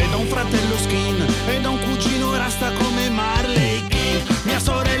punk, e da un fratello skin, e da un cugino rasta come Marley King. Mia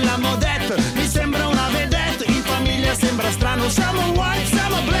sorella Modette mi sembra una vedette, in famiglia sembra strano, siamo white,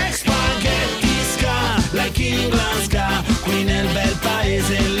 siamo black. Spaghetti ska, like England ska, qui nel bel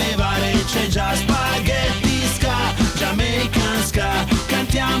paese levare c'è già. Spaghetti ska, Jamaican ska,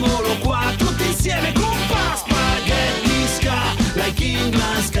 cantiamolo qua tutti insieme Kumpa. Spaghetti ska, like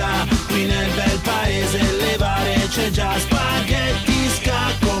England ska, qui nel bel paese levare c'è già. Spaghetti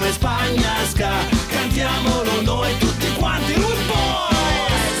ska, come Spagna ska, cantiamolo noi tutti quanti Rude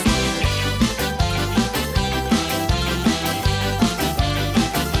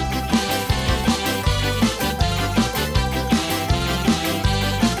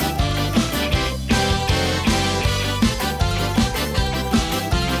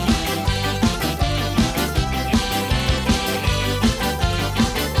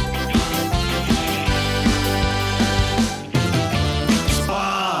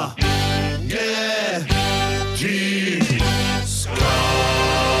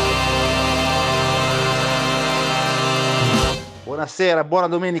Buonasera, buona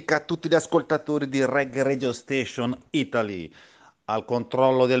domenica a tutti gli ascoltatori di Reggae Radio Station Italy. Al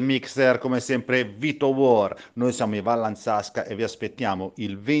controllo del mixer, come sempre, Vito War. Noi siamo i Vallanzasca e vi aspettiamo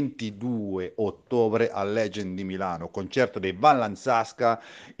il 22 ottobre al Legend di Milano, concerto dei Vallanzasca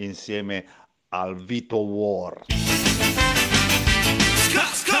insieme al Vito War. Ska,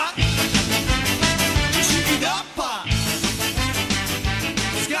 ska. Chikidappa.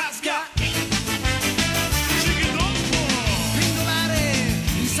 Ska, ska. Chikidoppo. Pendolare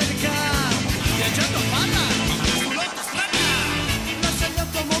in salica, viaggiando a palla sull'autostrada. Lascia gli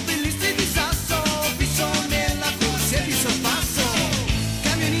automobilisti di sasso, fisso nella corsia di sorpasso.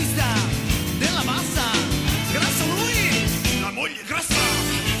 Camionista della bassa, grasso lui, la moglie grassa.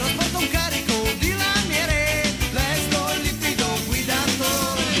 Trasporta un carico di lamiere, lesto liquido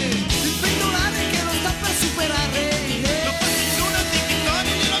guidatore. Il pendolare che lo sta per superare. La posizione antichitana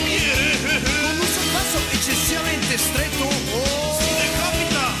di lamiere. Con un sorpasso eccessivamente stretto. Oh, si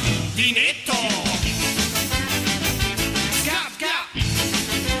decapita di netto. Scap, scap.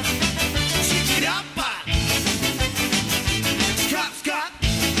 Si girappa. Scap, scap.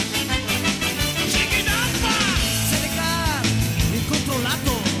 Si girappa. Se le car,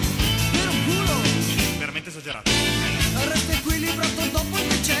 incontrollato. Per un culo veramente esagerato. Resta equilibrato dopo il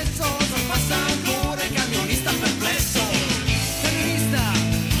decesso. Sorpassa ancora il camionista perplesso. Camionista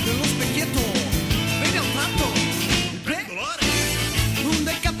dello specchietto, vede a un tratto il pendolare. Un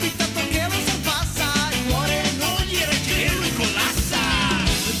decapitato che lo sorpassa. Il cuore non gli regge e lui collassa.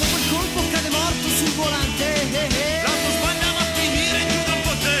 E dopo il colpo cade morto sul volante. L'auto sbagliava a finire giù dal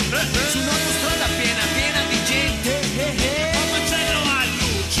ponte. Su un'autostrada piena, piena di gente. Un macello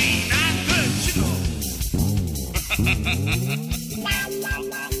allucinante.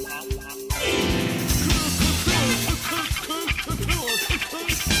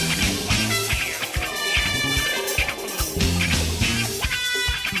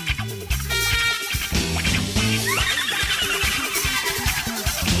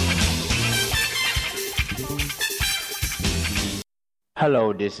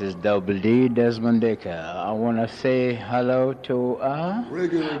 Hello, this is Double D, Desmond Decker. I want to say hello to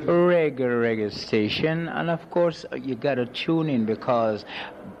Reggae Station. And of course, you got to tune in because,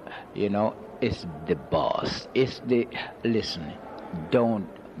 you know, it's the boss. It's the, listen, don't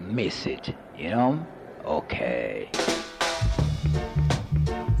miss it, you know? Okay.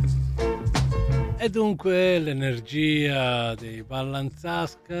 E dunque l'energia dei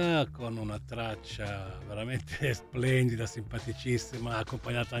Vallanzasca con una traccia veramente splendida, simpaticissima,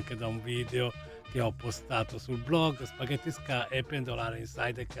 accompagnata anche da un video che ho postato sul blog Spaghetti Ska e Pendolare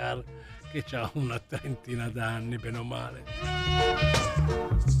Inside the Car, che ha una trentina d'anni, bene o male.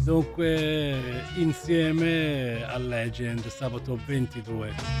 Dunque insieme al Legend sabato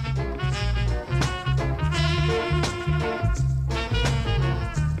 22.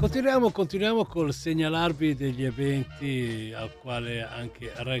 Continuiamo col segnalarvi degli eventi al quale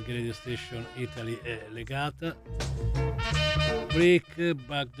anche Reggae Radio Station Italy è legata. Break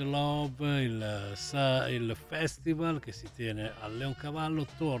Back the Love, il festival che si tiene a Leoncavallo,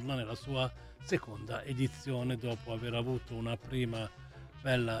 torna nella sua seconda edizione dopo aver avuto una prima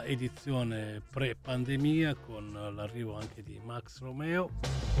bella edizione pre-pandemia con l'arrivo anche di Max Romeo.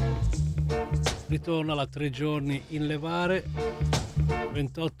 Ritorna da 3 giorni in Levare,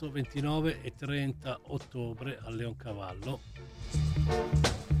 28, 29 e 30 ottobre a Leoncavallo.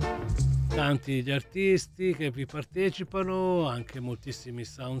 Tanti gli artisti che vi partecipano, anche moltissimi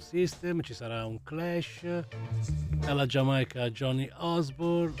sound system, ci sarà un Clash, dalla Giamaica Johnny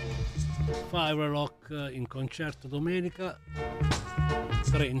Osborne, Fire Rock in concerto domenica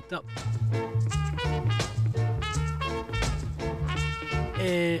 30.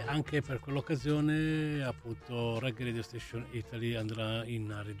 E anche per quell'occasione appunto Reggae Radio Station Italy andrà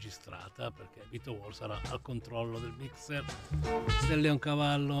in registrata, perché Vito War sarà al controllo del mixer del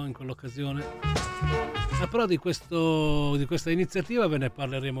Leoncavallo in quell'occasione. Però di questa iniziativa ve ne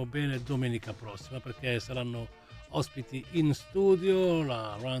parleremo bene domenica prossima, perché saranno ospiti in studio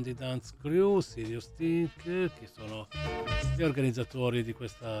la Randy Dance Crew, Serious Think, che sono gli organizzatori di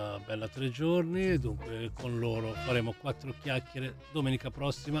questa bella 3 giorni, e dunque con loro faremo 4 chiacchiere domenica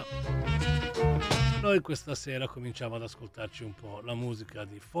prossima. Noi questa sera cominciamo ad ascoltarci un po' la musica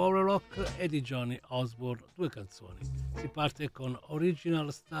di Foreign Rock e di Johnny Osborne, 2 canzoni. Si parte con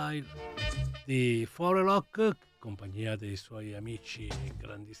Original Style di Foreign Rock, compagnia dei suoi amici,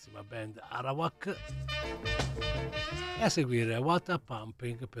 grandissima band Arawak, e a seguire What a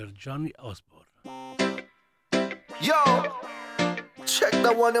Pumping per Johnny Osborne. Yo, check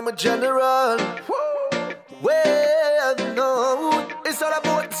that one, I'm a general. Whoa. Well, no, it's all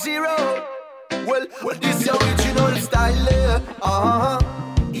about zero. Well, this original style,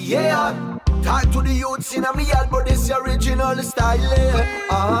 yeah. Talk to the youths in me yard, but this original style,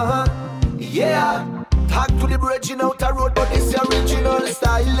 yeah. Talk to the bridging out the road, but this original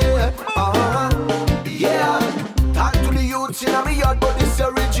style, yeah. Talk to the youths in me yard, but this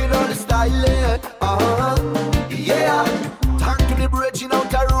original style, yeah. Talk to the bridging out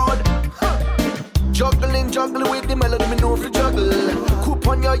the road. Juggling with the melody, me know if you juggle. Coop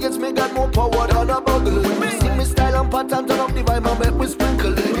on your ears, me got more power than a bugle. When me sing me style and pattern, turn up the vibe and make me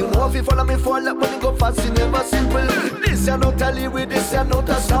sprinkle. You know if you follow me for let money go fast, it never simple. This ya not a lyric, this ya not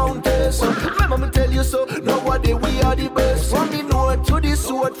a sound test. Remember me tell you so, nowadays we are the best. From the north to the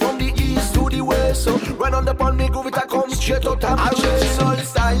south, from the east to the west. So run on the pond, me groove it, I come straight out of my chest. All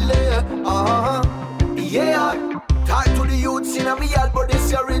style, yeah. Talk to the youths in me yard, but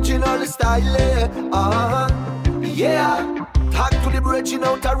this original style, yeah. Talk to the bridging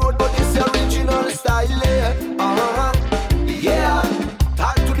out the road, but this original style, yeah.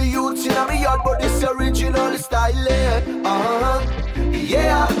 Talk to the youths in me yard, but this original style,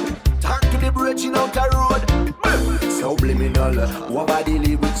 yeah. Talk to the bridging out the road. Subliminal, over the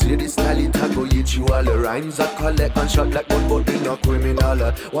lyrics, say this style it a go usual. Rhymes that collect and shot like one, but they no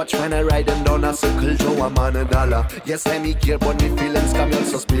criminal. Watch when I ride them down a circle, show a man a dollar. Yes, I me care, but me feelings come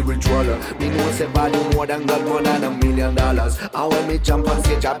also spiritual. Me know say value more than God, more than $1 million. And when me jump on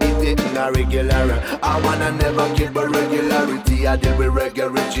stage, I beat it in a regular. I wanna never kill, but regularity, I deal with reggae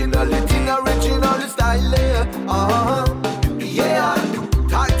originality. Original style, yeah.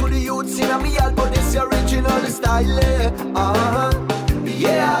 Talk to the youths in me yard, but this original style,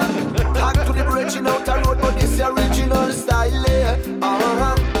 yeah. Talk to the bridging out the road, but this original style,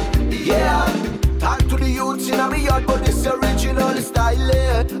 yeah. Talk to the youths in me yard, but this original style,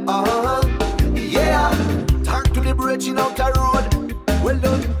 yeah. Talk to the bridging out the road. Well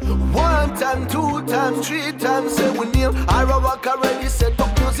done. 1 time, 2 times, 3 times, say we name. I walk already set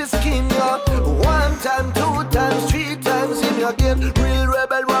up music skin, yeah. 1 time, 2 times, 3 times in your game. Real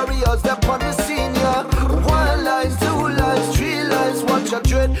rebel warriors, they're on the scene, yeah. 1 line, 2 lines, 3 lines, watch your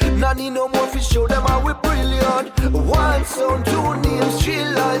dread. None need no more for show them how we brilliant. 1 sound, 2 names, 3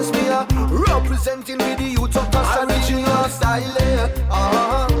 lines, me representing with the youth of the original style,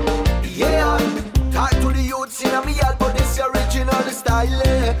 yeah. Talk to the youths in me yard, but this original style,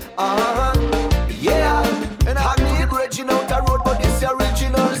 yeah. And talk to the bridging out the road, but this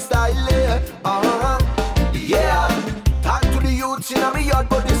original style, yeah. Talk to the youths in me yard,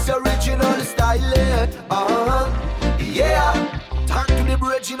 but this original style, yeah. Talk to the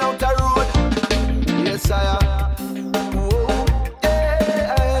bridging out the road. Yes, I am. Whoa,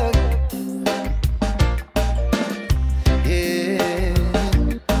 yeah. Yeah.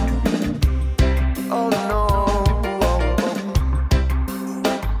 Oh no.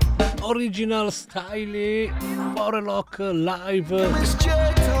 Original Style, Forelock live,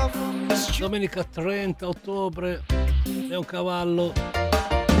 domenica 30 ottobre, è un cavallo.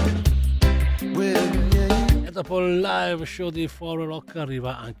 E dopo il live show di Forelock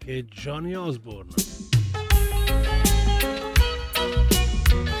arriva anche Johnny Osborne.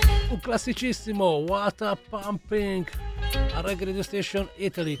 Un classicissimo What a Pumping a Reggae Radio Station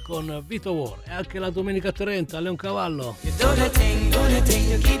Italy con Vito War. E anche la domenica 30 a Leoncavallo. You do the thing,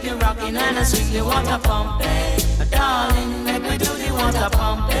 you keep you rocking and I swing the water pumping. Darling, make we do the water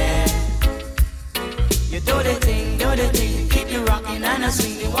pumping. You do the thing, you keep you rocking and I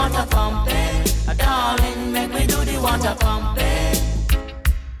swing the water pumping. Darling, make we do the water pumping.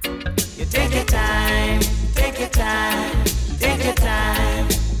 You take your time, take your time, take your time.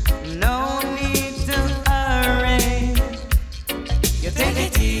 No need to hurry. You take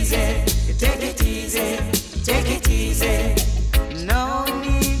it easy, you take it easy, take it easy. No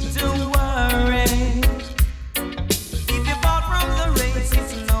need to worry. If you fall from the race,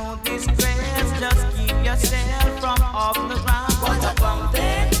 it's no disgrace. Just keep yourself from off the ground. Water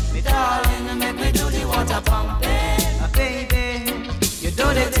pumping, me darling, make me do the water pumping. Baby, you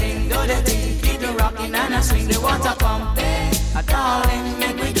do the thing, keep you rocking and I swing the water pumping. Darling,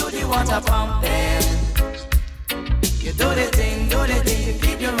 make me do the water pumping. You do the thing,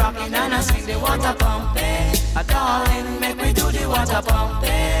 keep you rocking and I swing the water pumping. Darling, make me do the water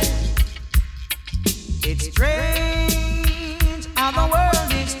pumping. It's strange how the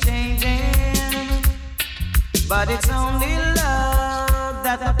world is changing, but it's only love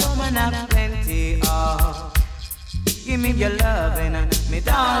that a woman has plenty of. Give me your loving, me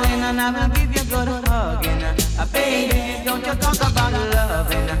darling, and I will give you good hugging. Baby, don't you talk about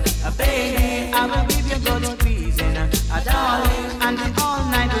loving. Baby, I will give you good squeezing. Darling, and all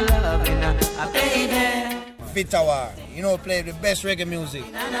night loving. Baby. Vito War. You know, play the best reggae music.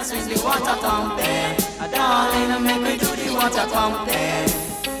 And I swing the water compare. Darling, make me do the water compare.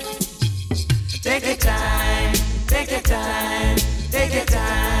 Take your time, take your time, take your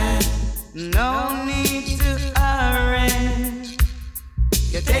time. No need to hurry.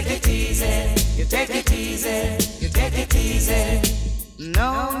 You take it easy, you take it easy, you take it easy.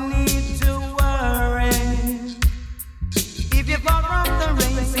 No need to worry. If you fall from the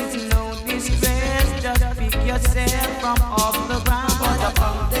race, it's no distress. Just pick yourself from off the ground. Water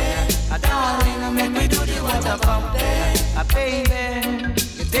pump there, darling, make me do the water pump there. Baby,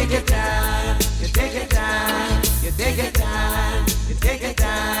 you take your time, you take your time, you take your time, you take your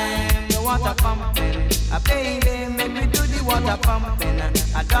time. The water pumping, baby, make me do the water pumping.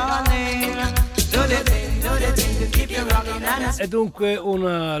 Darling, do the thing to keep you rocking. E dunque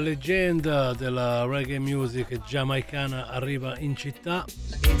una leggenda della reggae music giamaicana arriva in città.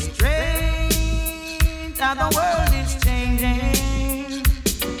 It's strange how the world is changing,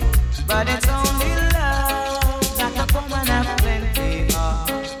 but it's only love that the woman has plenty of.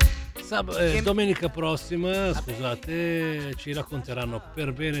 Domenica prossima, scusate, ci racconteranno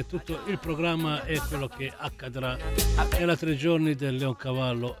per bene tutto il programma e quello che accadrà nella 3 giorni del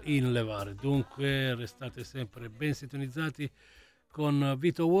Leoncavallo in Levare. Dunque restate sempre ben sintonizzati con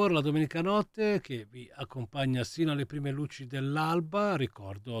Vito War la domenica notte, che vi accompagna sino alle prime luci dell'alba.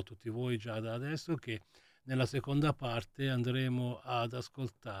 Ricordo a tutti voi già da adesso che nella seconda parte andremo ad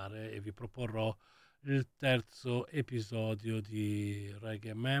ascoltare e vi proporrò il terzo episodio di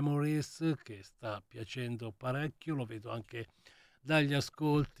Reggae Memories, che sta piacendo parecchio, lo vedo anche dagli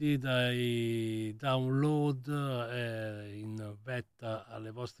ascolti, dai download, in vetta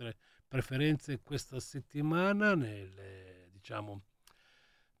alle vostre preferenze questa settimana nei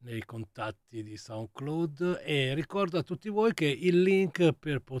contatti di SoundCloud. E ricordo a tutti voi che il link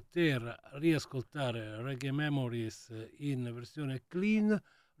per poter riascoltare Reggae Memories in versione clean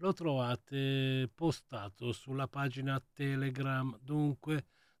lo trovate postato sulla pagina Telegram. Dunque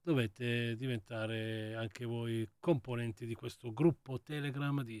dovete diventare anche voi componenti di questo gruppo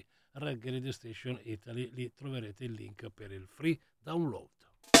Telegram di Reggae Radio Station Italy. Lì troverete il link per il free download.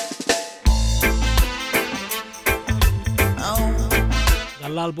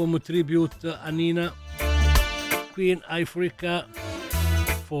 Dall'album Tribute a Nina, Queen Africa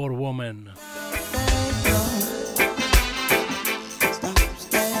for Women.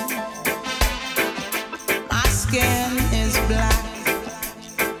 Skin is black.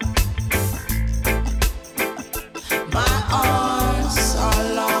 My arms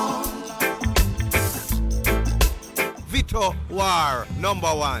are long. Vito War,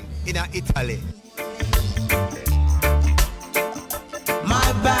 #1 in Italy.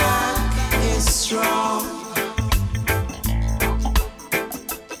 My back is strong.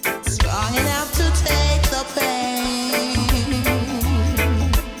 Strong enough to take the pain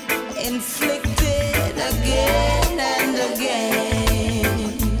inflicted again and again.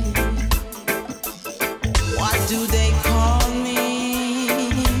 What do they call me?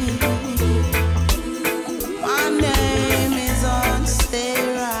 My name is on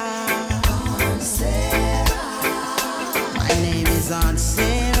Sarah. My name is on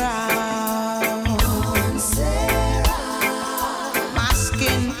Sarah. My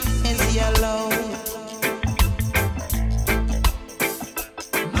skin is yellow.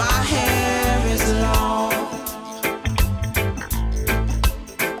 My hair is long.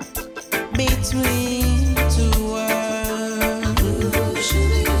 Between two worlds,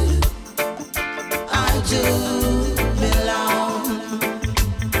 I do belong.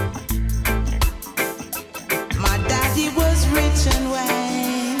 My daddy was rich and white.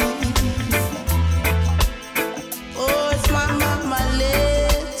 Oh, it's my mama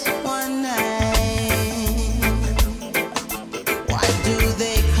late one night. Why do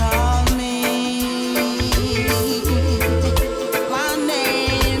they call me? My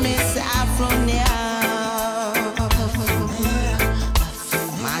name is Afronia.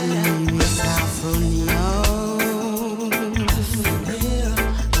 My name is Afronia.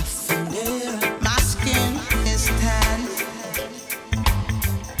 My skin is tan.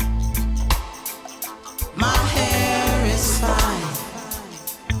 My hair is fine.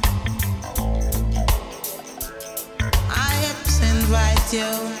 My hips invite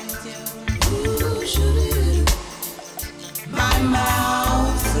you. My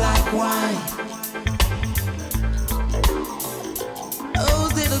mouth like wine. Oh,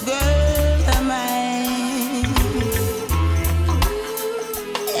 little girl, am I?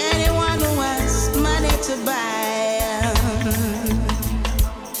 Anyone who has money to buy.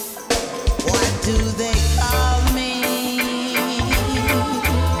 What do they call me?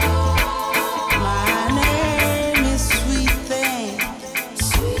 My name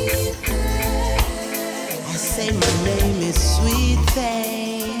say my name is Sweet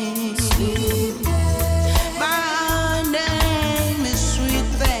Thing. Sweet Thing. My name is Sweet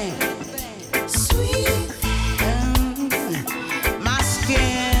Thing. Sweet Thing. My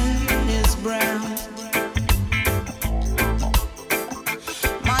skin is brown.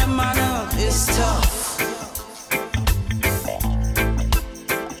 My manner is tough.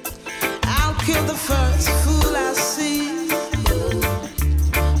 I'll kill the first fool I see.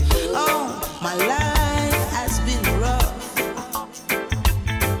 Oh, my life has been rough.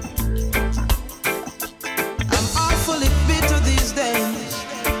 I'm awfully bitter these days,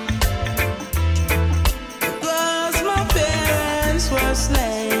 because my parents were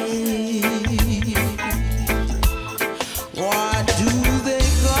slaves. What do they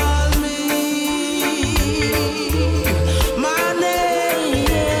call me? My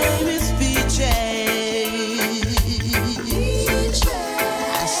name is Peaches.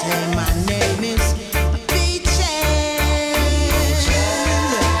 I say my name is Peaches.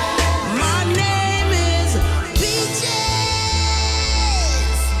 My name is Peaches.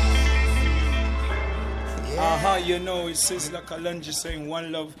 You know, it's Sizzla Kalonji saying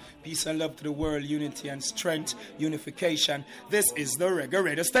one love, peace and love to the world, unity and strength, unification. This is the Reggae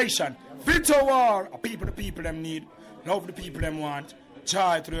Radio Station. Vito War, a people the people them need, love the people them want,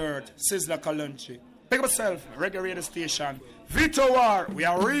 joy to the earth, Sizzla Kalonji. Pick up yourself, Reggae Radio Station. Vito War, we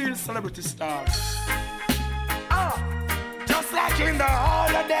are real celebrity stars. Just like in the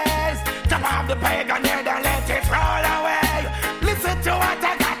holidays, jump off the pagan head and let it roll away. Listen to what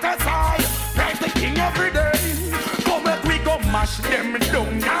I got to say. Praise the king every day. Go back, we go mash them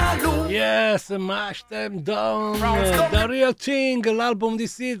down. Yes, Mash Them Down, The Real Thing, l'album di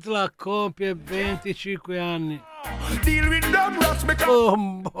Sizzla compie 25 anni. Deal with them rats because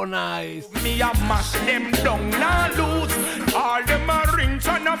oh nice. Me a mash them down, nah lose. All them a rings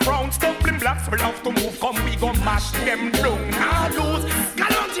and a frown, stumbling blocks will have to move. Come we go mash them down, nah lose.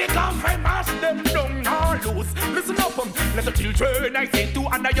 Kalonji come from mash them down, nah lose. Listen up, let the children I say to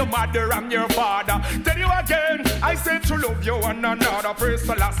honor your mother and your father. Tell you again, I say to love you one another. Praise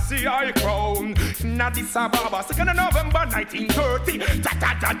the Lassie I crown. In Addis Ababa, 2nd of November 1930.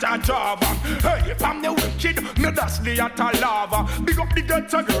 Java. Hey, from the wicked, me dash the atta lava. Big up the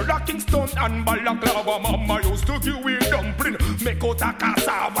ghetto girl, a Kingston and Balaclava. Mama used to give me dumpling, make out a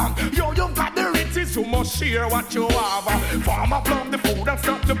cassava. Yo, you got the riches, you must share what you have. Farmer plant the food and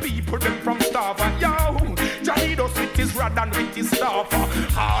stop the people them from starving. Yo, Johnny does with his rod and with his staff.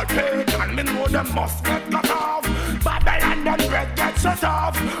 Hard paid and me know them must get cut off. Babylon them bread get shut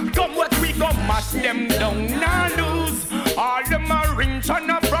off. Come what we go mash them down, nah lose. All them are rich and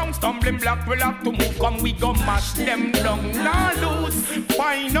a brown, stumbling block will have to move. Come we go mash them down, nah lose.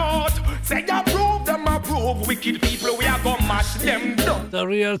 Why not? Say approve, them approve. Wicked people, we are gonna mash them down. The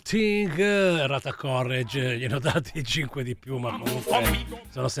Real Thing, Rata Courage, gli hanno dati 5 di più, ma comunque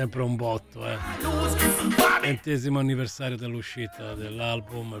sono sempre un botto, 20° anniversario dell'uscita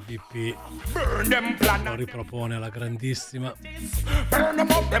dell'album, VP lo ripropone alla grandissima. Burn them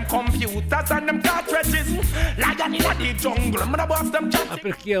up, them computers and them cartridges. Lion in the jungle, I'm gonna bust them chat. Ma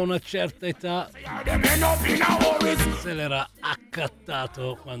per chi ha una certa età se l'era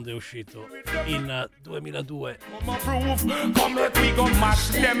accattato quando è uscito in 2002. Come let we go mash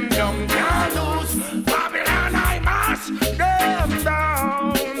them down, can't lose. Babylon, I mash them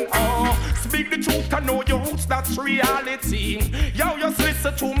down. Oh, speak the truth, I know your roots, that's reality. Yo, just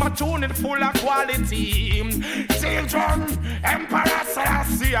listen to my tune, it's full of quality. Children, Emperor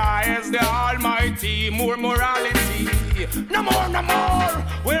Selassie is the Almighty, more morality. No more, no more.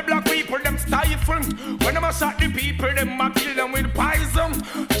 Where black people them stifle. When them a shot the people, them a kill them with poison.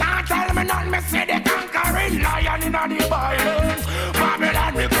 Can't tell me none, me see the conquering lion in the Bible.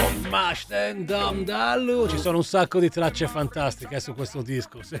 Babylon we come. Mash Them Down Dallu. Ci sono un sacco di tracce fantastiche su questo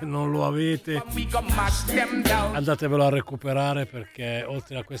disco. Se non lo avete, andatevelo a recuperare, perché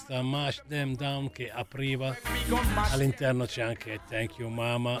oltre a questa Mash Them Down che apriva, all'interno c'è anche Thank You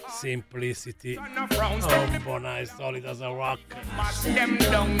Mama, Simplicity, Oh Nice, Solid as a Rock.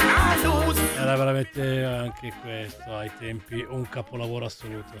 Era veramente anche questo ai tempi un capolavoro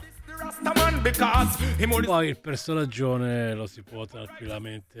assoluto. Poi il personaggione lo si può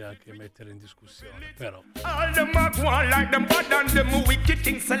tranquillamente anche mettere in discussione, però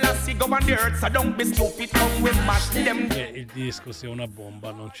che il disco sia una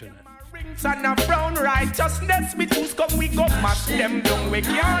bomba non ce n'è.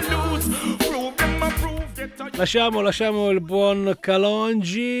 Lasciamo il buon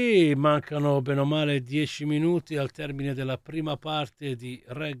Kalonji. Mancano bene o male 10 minuti al termine della prima parte di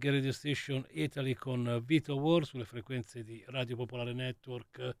Reggae Radio Station Italy con Vito War sulle frequenze di Radio Popolare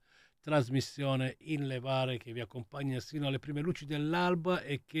Network trasmissione in levare che vi accompagna sino alle prime luci dell'alba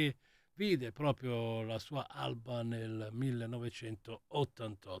e che vide proprio la sua alba nel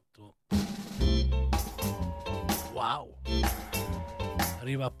 1988. Wow!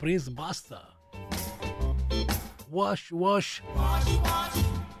 Arriva Prince Buster. Wash, wash. Wash, wash.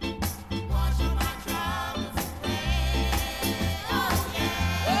 Wash my troubles away. Oh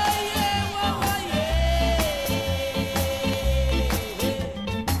yeah. Oh yeah, oh yeah.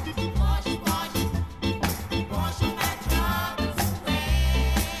 Wash, wash. Wash my troubles away.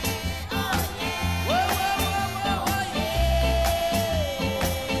 Oh yeah. Oh, oh, oh, yeah.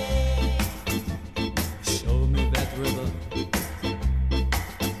 Show me that river.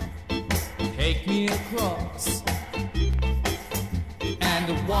 Take me across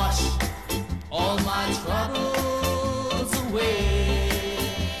and wash all my troubles away.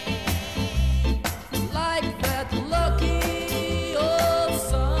 Like that lucky old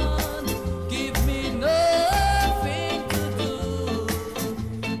sun, give me nothing to do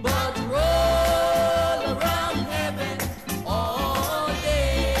but roll around heaven all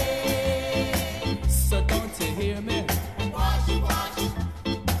day. So don't you hear me? Wash, wash.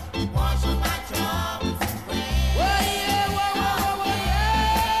 Wash my troubles away. Oh yeah, oh, oh, oh,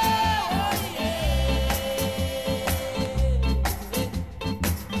 yeah, oh yeah.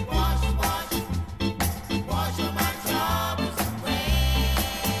 Wash, wash. Wash my troubles away.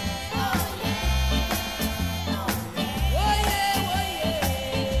 Oh yeah. Oh yeah, oh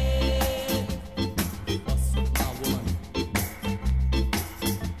yeah. What's with my woman?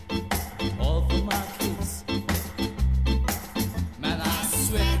 All for my kids. Man, I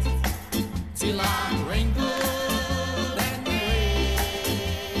sweat till I'm wrinkled and gray.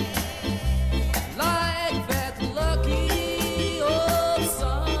 Like that lucky old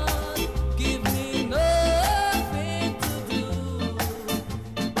sun, give me nothing to do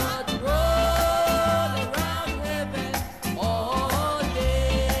but roll around heaven all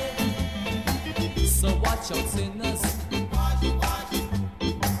day. So watch out, sinners. Wash, wash.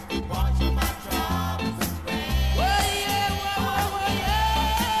 Wash my troubles away. Oh yeah, oh, oh,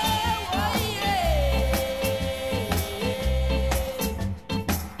 yeah, oh yeah.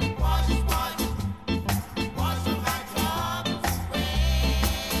 Wash, wash. Wash my troubles away.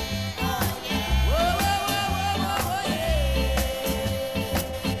 Oh yeah. Oh, oh, oh, oh, oh,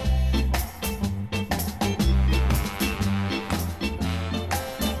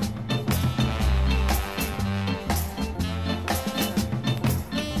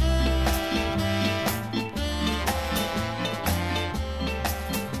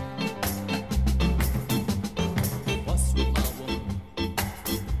 What's with my woman?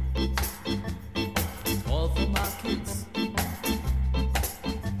 All for my kids.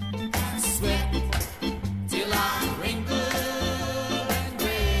 Sweat till I'm wrinkled and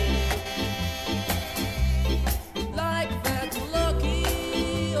gray. Like that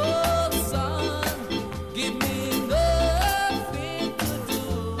lucky old sun, give me nothing to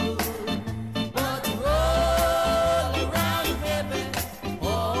do but roll around heaven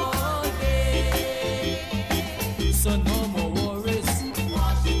all day. So no more worries.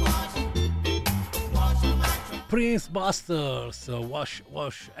 Prince Busters, Wash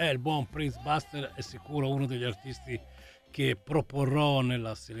Wash, il buon Prince Buster è sicuro uno degli artisti che proporrò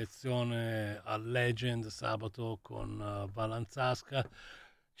nella selezione al Legend sabato con Valanzasca.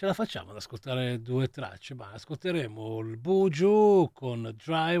 Ce la facciamo ad ascoltare due tracce, ma ascolteremo il Buju con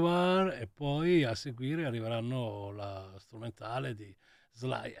Driver e poi a seguire arriveranno la strumentale di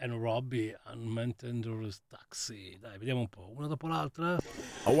Sly and Robbie, Unmaintained Taxi. Dai, vediamo un po', una dopo l'altra.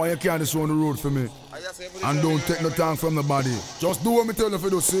 I want you carry this on the road for me. And don't take no time from the body. Just do what me tell you for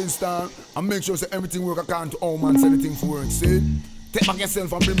the same style. And make sure say everything work according to how man say anything for work. See? Take back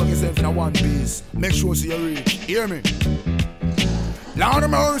yourself and bring back yourself in a one piece. Make sure see you reach. Hear me? Lord of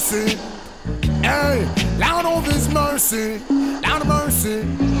mercy. Hey, Lord of his mercy. Lord of mercy.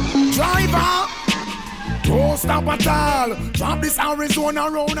 Driver. Don't stop at all. Drop this Arizona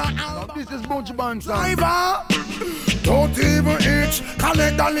round now. This is Bunch Banton. Driver. Don't even itch.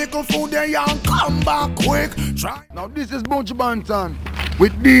 Collect a little food there and come back quick. Now this is Bunch Banton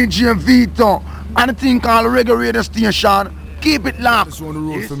with DJ Vito and a thing called Reggae Radio Station. Keep it locked. This on the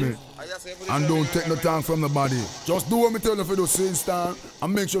road for me. And don't take no time from the body. Just do what me tell you for the same style.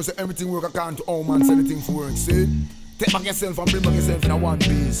 And make sure say everything work according to how man say anything for work. See? Take back yourself and bring back yourself in a one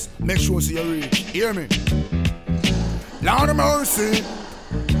piece. Make sure see you reach. Hear me? Lord of mercy.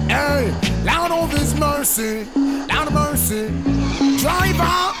 Hey, Lord of his mercy. Lord of mercy.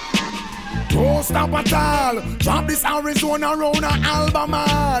 Driver. Don't stop at all. Drop this Arizona round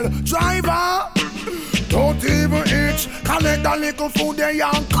Albemarle. Driver. don't even itch. Collect a little food there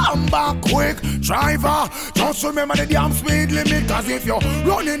and come back quick. Driver, just remember the damn speed limit. Cause if you're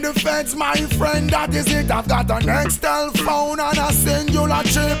running the fence, my friend, that is it. I've got an Nextel phone and a singular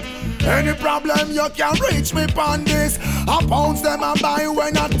chip. Any problem you can reach me on this. I pounds them and buy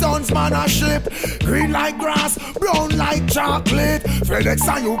when a tons man a ship. Green like grass, brown like chocolate. FedEx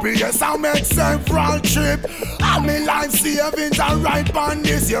and UPS I make several trip. All me life savings are right on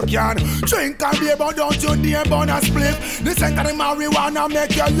this. You can drink and beer but don't you dare burn a spliff. The scent of the marijuana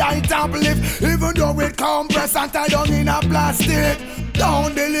make your light uplift. Even though it compressed and tied down in a plastic.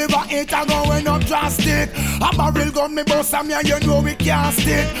 Don't deliver it, I'm going up drastic. A barrel gun me bust and me and you know we can't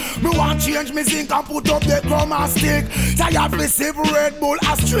stick. Me want change me zinc and put up the chroma stick. Tired me sip Red Bull,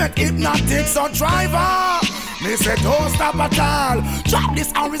 a straight hypnotic. So driver, me say don't stop at all. Drop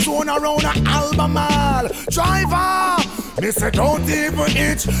this Arizona round a Albemarle. Driver, me say don't even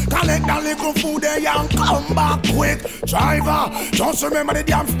itch. Collect a little food there and come back quick. Driver, just remember the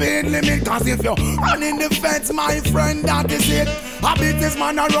damn speed limit. Cause if you're running the fence, my friend, that is it. I beat this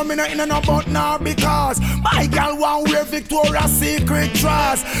man a rum in a no but now because my girl want wear Victoria's Secret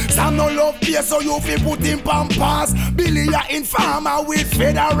dress. Some no love beer so you fi put in pampas. Billy a informer with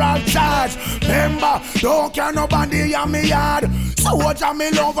federal charge. Remember, don't care nobody in me yard. So watch me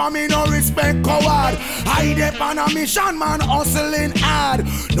love and me no respect coward. I depend on a mission man hustling hard.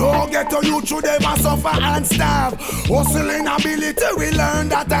 Don't get to you through them and suffer and starve. Hustling ability we learn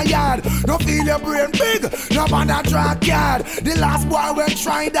that a yard. No feel your brain big, no bother track yard. The last boy will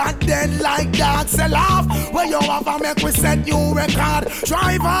try that then like that. Sell off where you have a make we set new record.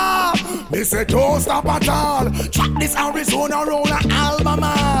 Driver, me say don't stop at all. Track this Arizona roll a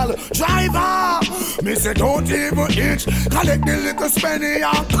Albemarle. Driver, me say don't even itch. Collect the little spenny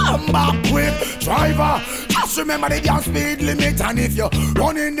and come back quick. Driver, just remember the gas speed limit. And if you're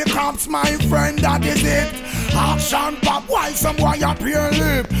running the cops, my friend, that is it. Action pop while some boy up your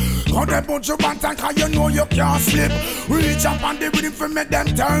lip. Cut them bunch of bantan cause you know you can't slip. Reach up on the rhythm for make them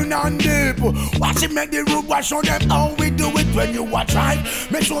turn and dip. Watch it make the road watch show them how we do it when you watch right.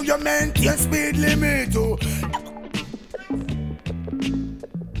 Make sure you maintain speed limit.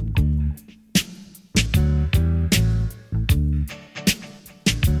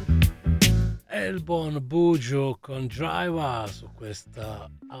 È il buon Bujo con Driver su questa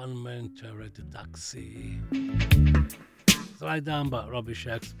Unmentored Taxi. Slide Amba, Robbie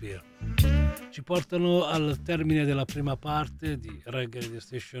Shakespeare. Ci portano al termine della prima parte di Reggae Radio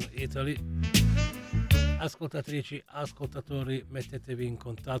Station Italy. Ascoltatrici, ascoltatori, mettetevi in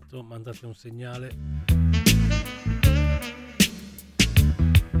contatto, mandate un segnale.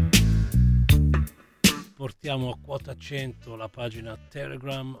 Portiamo a quota 100 la pagina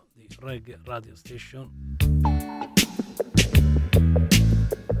Telegram di Reggae Radio Station.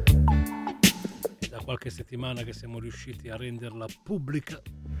 È da qualche settimana che siamo riusciti a renderla pubblica.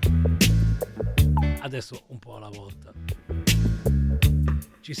 Adesso un po' alla volta.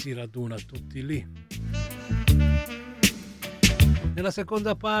 Ci si raduna tutti lì. Nella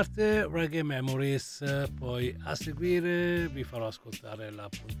seconda parte Reggae Memories, poi a seguire vi farò ascoltare la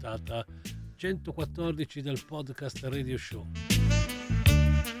puntata 114 del podcast Radio Show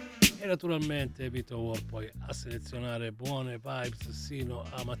e naturalmente Vito War poi a selezionare buone vibes sino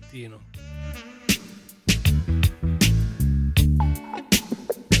a mattino.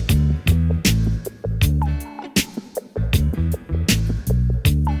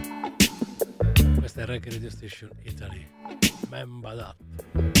 Questa è Reggae Radio Station Italy. Memba dat.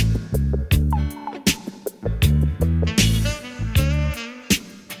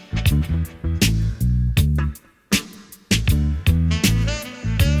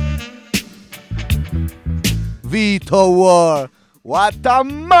 Vito War, what a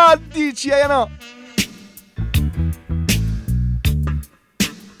mad dici, you know?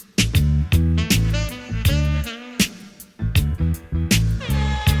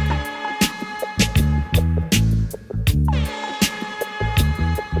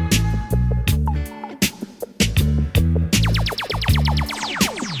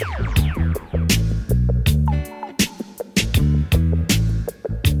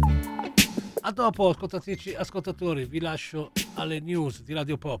 A dopo, ascoltatrici, ascoltatori, vi lascio alle news di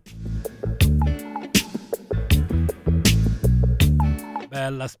Radio Pop.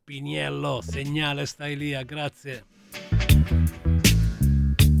 Bella Spiniello, segnale stai lì, grazie.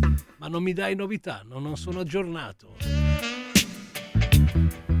 Ma non mi dai novità, non sono aggiornato.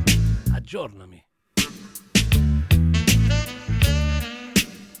 Aggiornami.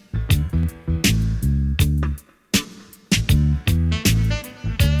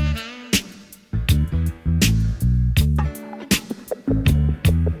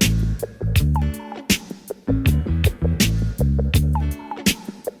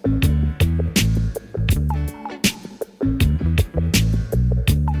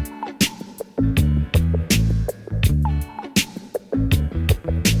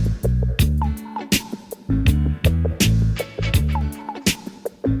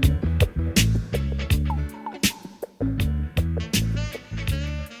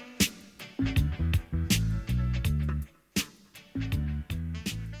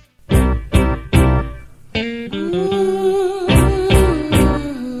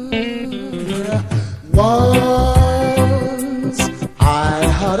 Once I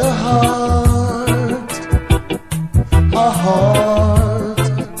had a heart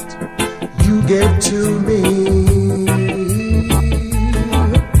you gave to me.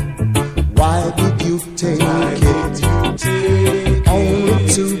 Why did you take it? Only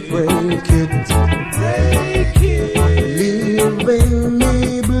to break it, leaving me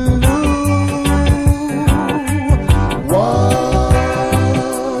blue.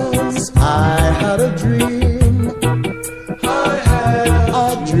 Once I had a dream,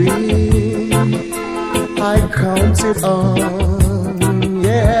 I counted on,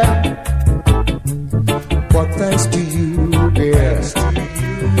 yeah. But thanks to you, dear,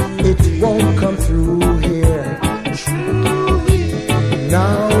 it won't come through here.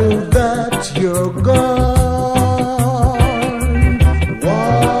 Now that you're gone,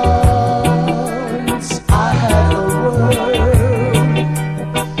 once I had a word.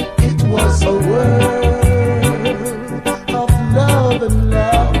 It was a word of love and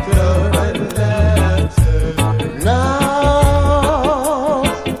laughter. Now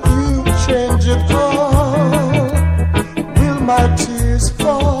you change it all. Will my tears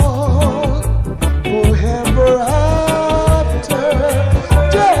fall forever after?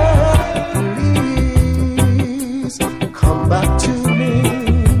 Please come back to me.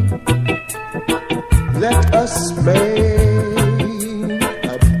 Let us make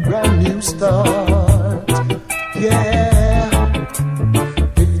a brand new start. Yeah,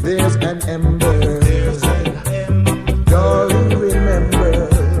 if there's an ember, darling, remember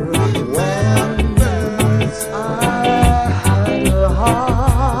once I had a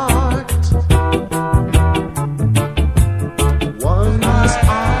heart. Once I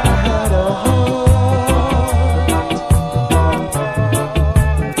had a heart.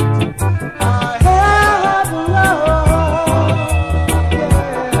 I had love,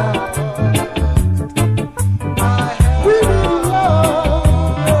 yeah. We need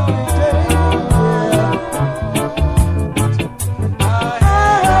love every day, yeah. I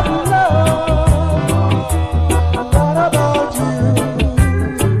have love. What about you?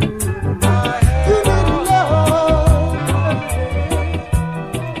 You need love.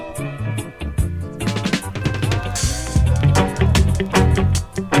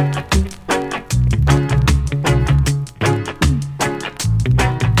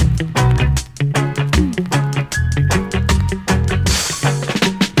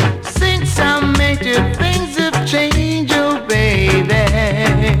 Since I met you, things have changed, oh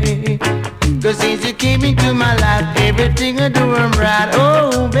baby. 'Cause since you came into my life, everything I do I'm right,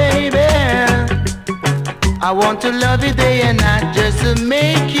 oh baby. I want to love you day and night just to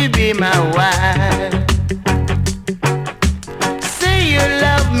make you be my wife. Say you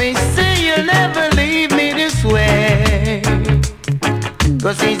love me, say you'll never leave me this way.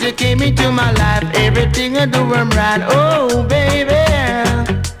 'Cause since you came into my life, everything I do I'm right, oh baby.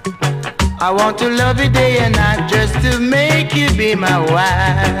 I want to love you day and night just to make you be my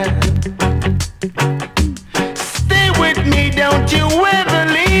wife. Stay with me, don't you ever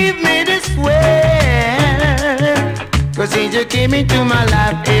leave me this way. 'Cause since you came into my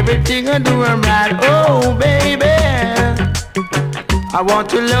life, everything I do I'm right, oh baby. I want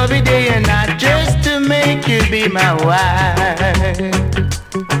to love you day and night just to make you be my wife.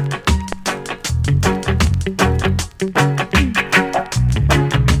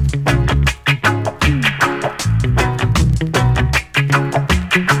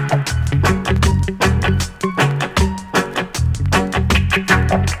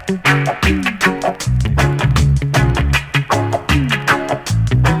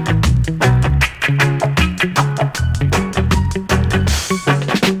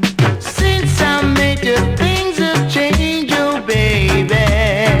 Since I met you, things have changed, oh baby.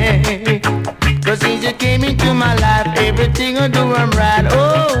 'Cause since you came into my life, everything I do I'm right,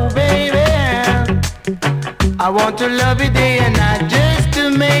 oh baby. I want to love you day and night just to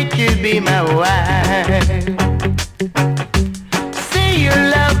make you be my wife. Say you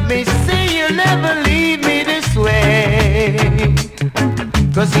love me, say you'll never leave me this way.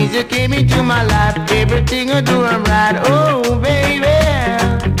 'Cause since you came into my life, everything I do I'm right, oh baby.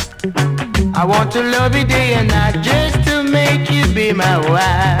 I want to love you day and night just to make you be my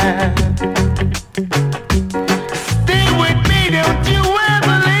wife. Stay with me, don't you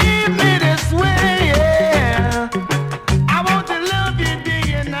ever leave me this way, yeah. I want to love you day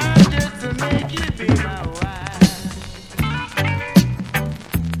and night just to make you be my wife.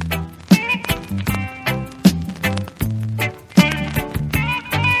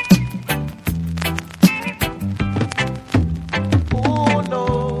 Who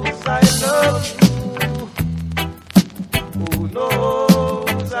knows I love you? Who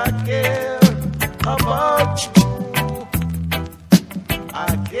knows I care?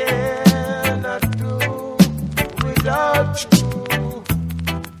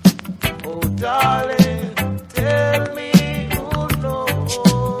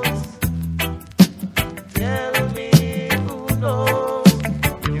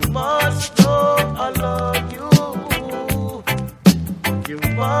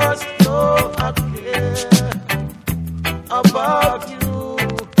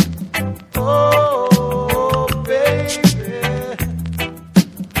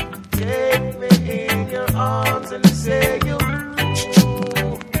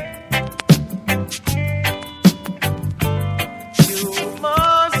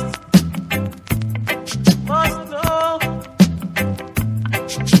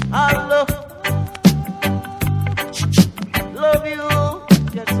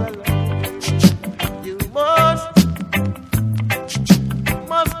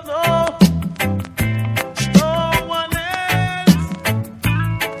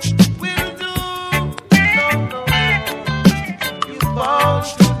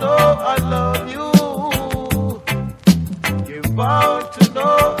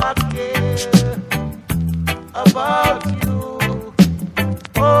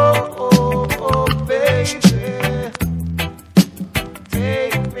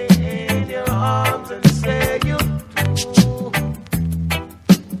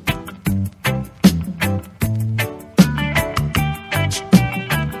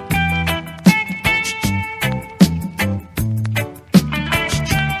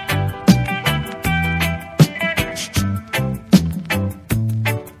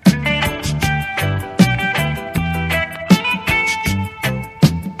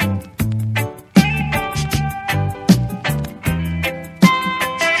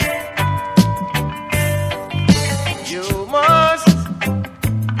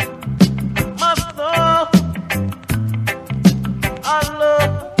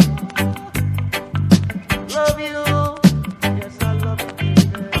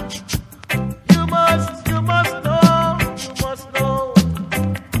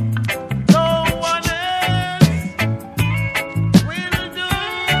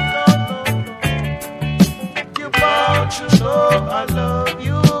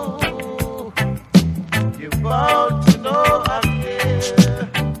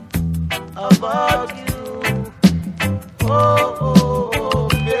 about you. Oh, oh, oh,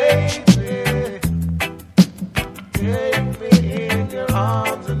 baby. Take me in your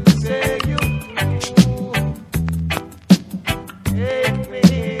arms and say you. Take me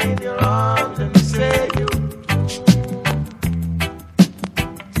in your arms and say you.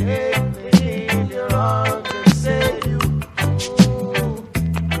 Take me in your arms and say you.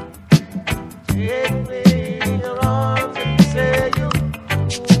 Take me in your arms and say you.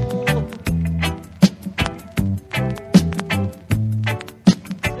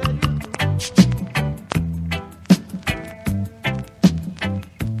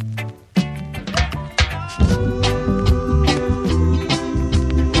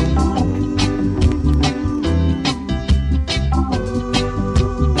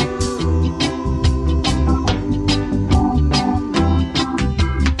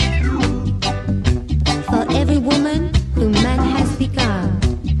 For every woman who man has begun,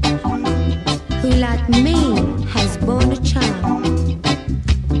 who like me has borne a child.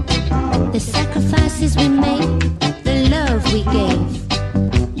 The sacrifices we made, the love we gave.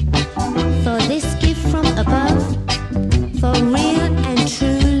 For this gift from above, for real and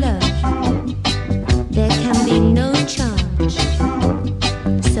true love, there can be no charge.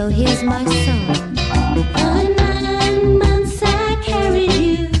 So here's my song. For 9 months I carried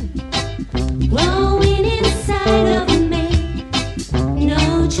you, growing inside of me,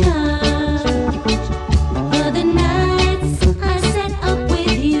 no charge. For the nights I sat up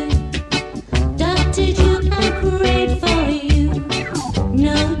with you, doctored you and prayed for you,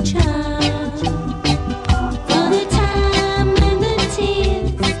 no charge. For the time and the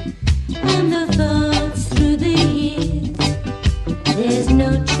tears and the thoughts through the years, there's no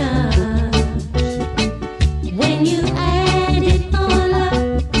charge. When you add it all up,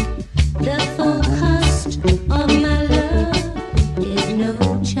 the full cost of my love is no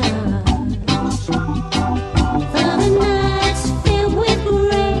charge. For the nights filled with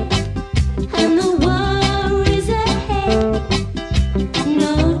gray and the worries ahead,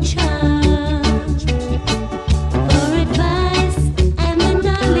 no charge. For advice and the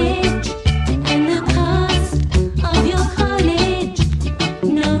knowledge and the cost of your college,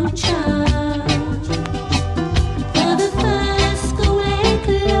 no charge. For the first school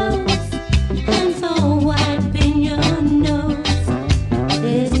clothes and for wiping your nose,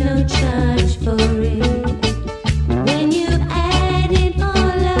 there's no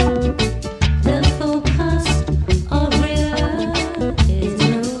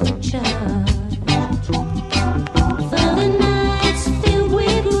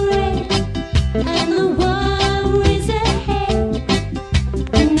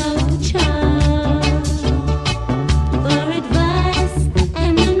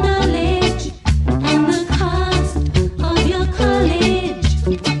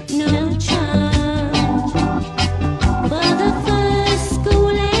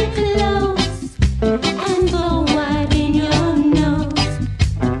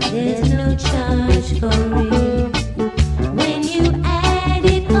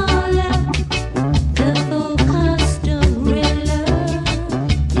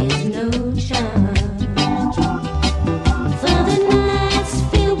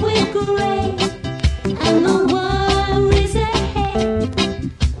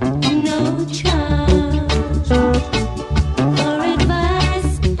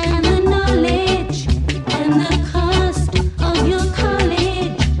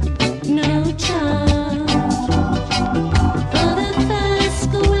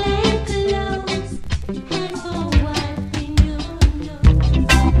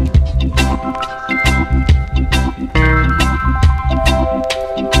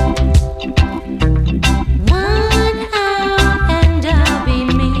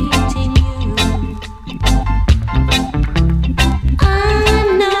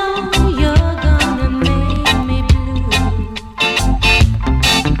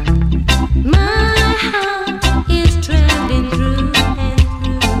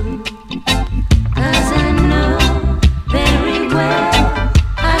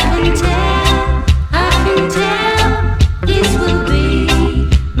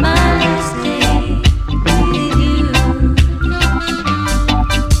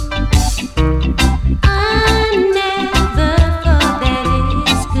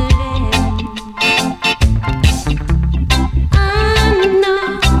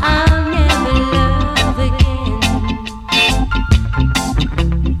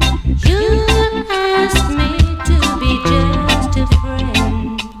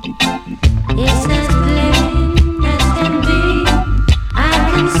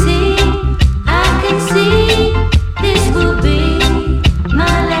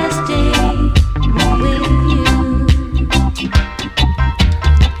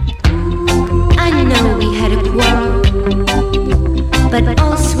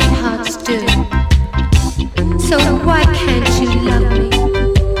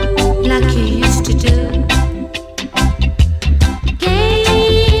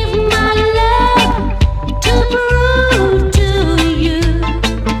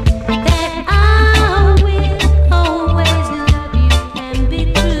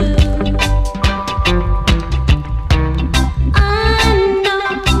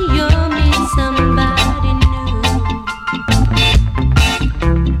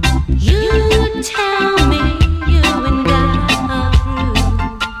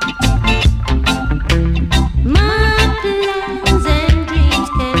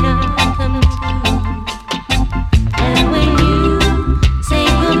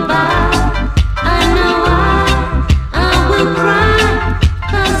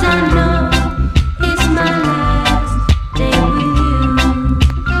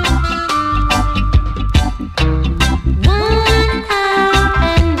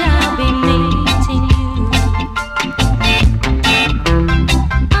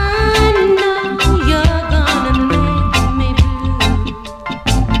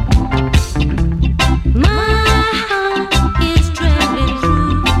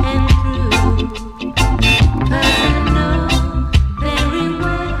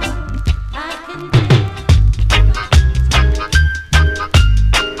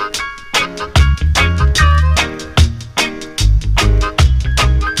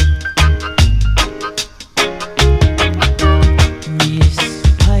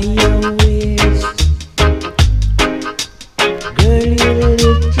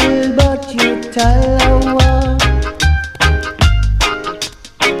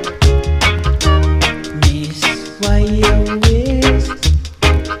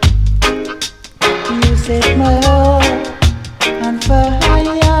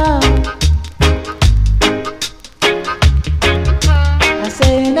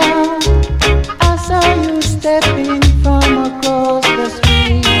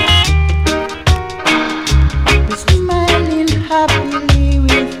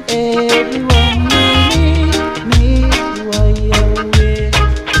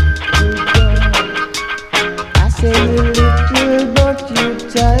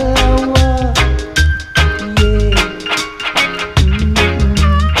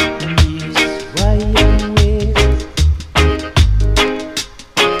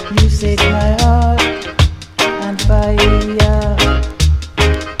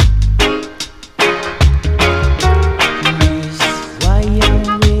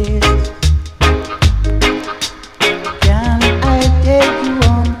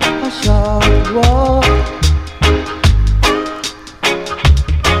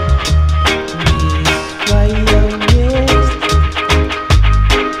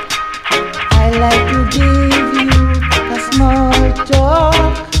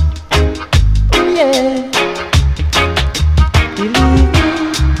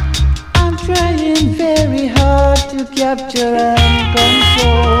capture and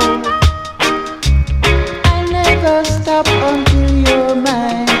control. I never stop until you're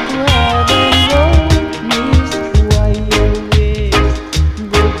mine to have and hold me while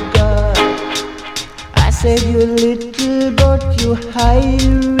good God. I said you little but you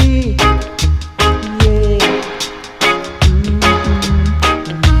highly, yeah.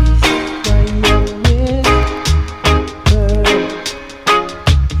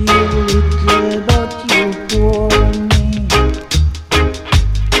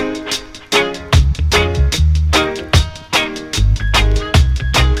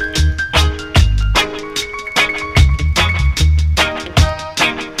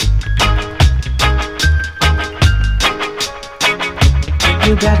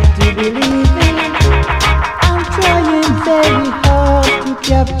 You got to believe me, I'm trying very hard to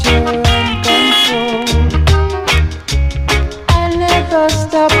capture and control. I'll never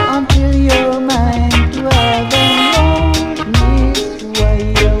stop until you're mine to have and hold me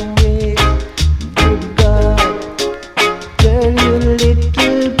while away. Good God, girl, you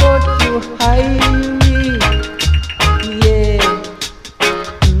little but you highly, yeah.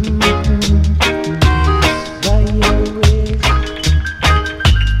 While away.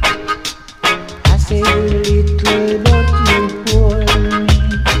 I say you little but you hold me.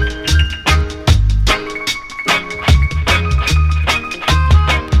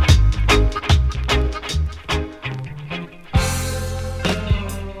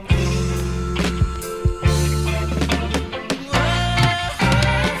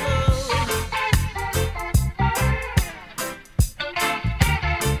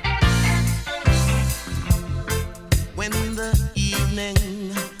 When the evening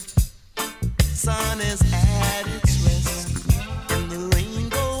sun is at its rest and the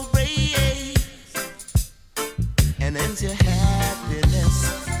rainbow rays and ends your happiness,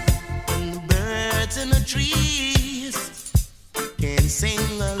 when the birds in the trees can sing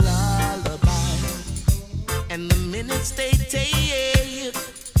a lullaby and the minutes they take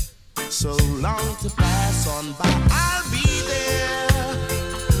so long to pass on by, I'll be there.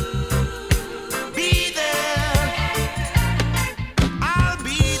 Be there. I'll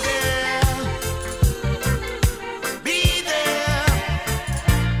be there. Be there.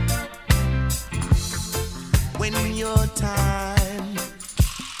 When your time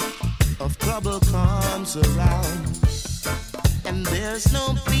of trouble comes around and there's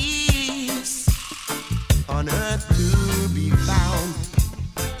no peace on earth to be found,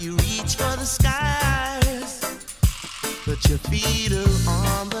 you reach for the skies, but your feet are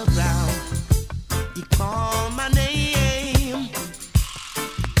on the ground. You call my name,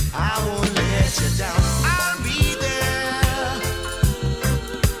 I won't let you down. I'll be there.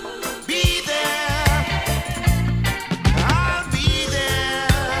 Be there. I'll be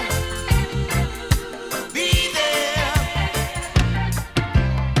there. Be there.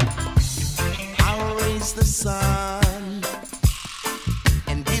 I'll raise the sun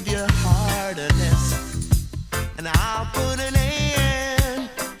and give your heart a nest, and I'll put an end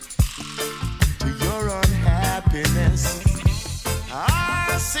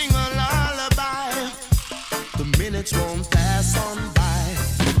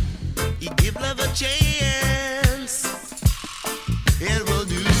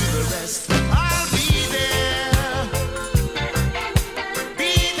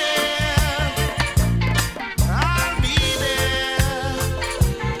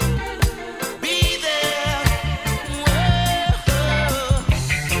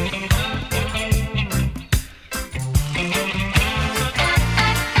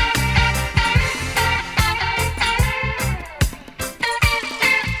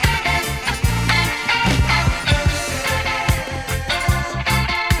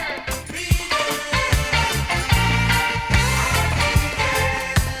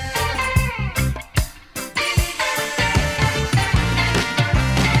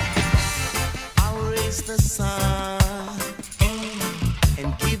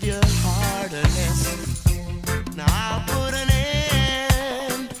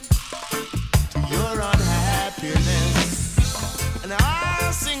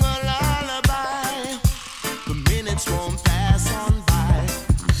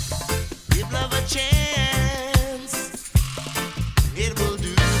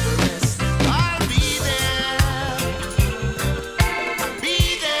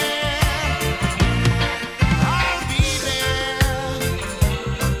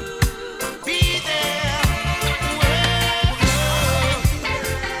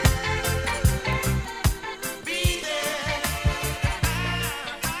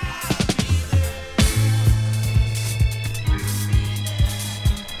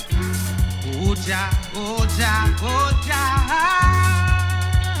Jah, oh Jah, oh Jah.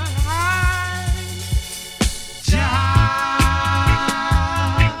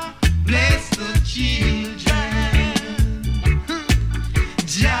 Jah, bless the children.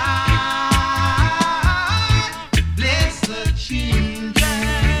 Jah, bless the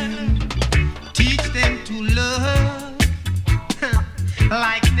children. Teach them to love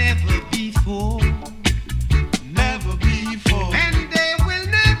like never before. Never before. And they will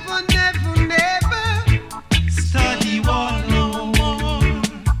never, never, never study war no more.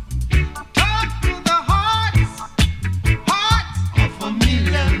 Talk to the hearts of a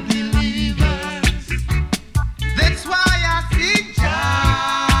million believers. That's why I sing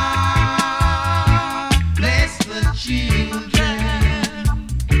Jah, bless the children.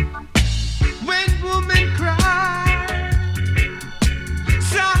 When women cry,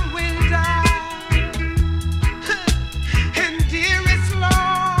 some will die. And dearest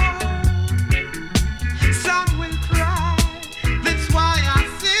Lord, some will cry. That's why I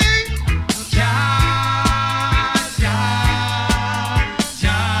sing Jah, Jah,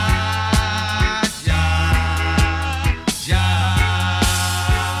 Jah, Jah, Jah.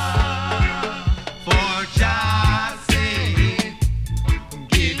 For Jah's sake,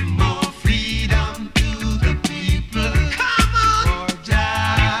 give more freedom to the people. Come on! For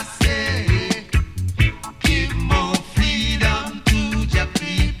Jah's sake, give more freedom to your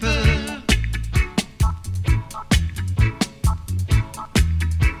people.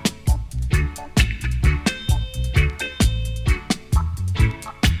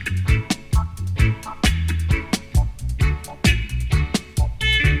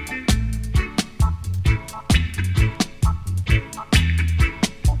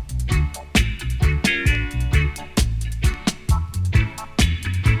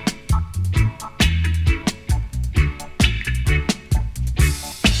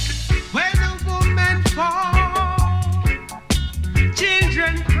 When a woman falls,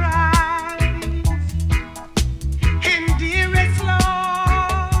 children cry. And dearest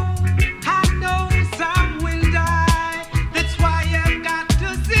Lord, I know some will die. That's why I've got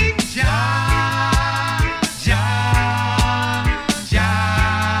to sing Jah, Jah, Jah,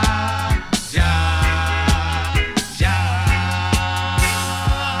 Jah, Jah.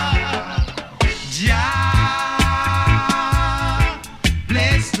 Jah,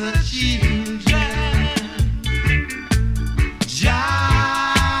 bless the children. Jah,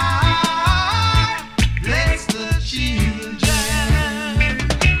 bless the children.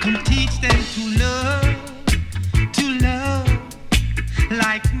 Come teach them to love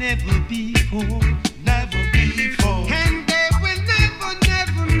like never before. Never before. And they will never,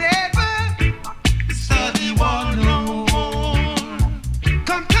 never, never study war no more.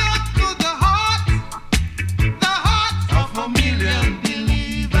 Come talk to the hearts of a million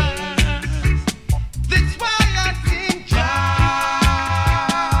believers. That's why I sing Jah,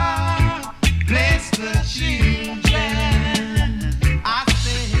 bless the children. I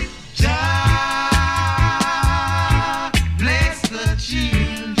say Jah, bless the children.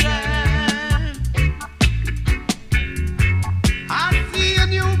 I see a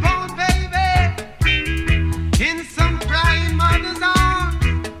newborn baby in some crying mother's arms.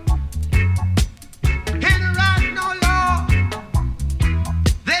 And right no law.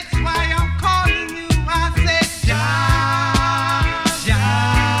 That's why I'm calling you. I say Jah, Jah,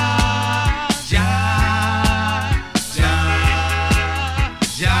 Jah, Jah,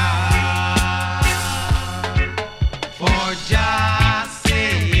 Jah. For Jah's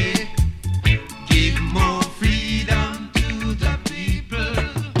sake, give more freedom to the people.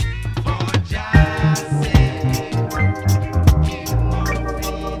 For Jah's sake, give more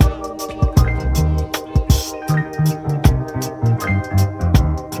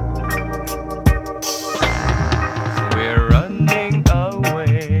We're running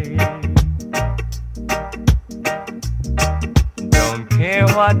away. Don't care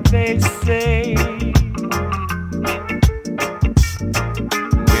what they say.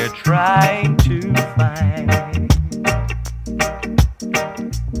 We're trying to find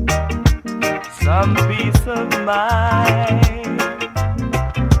some peace of mind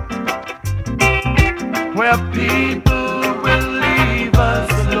where people will leave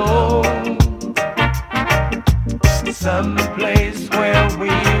us alone. Some place where we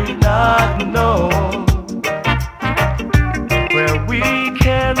not know, where we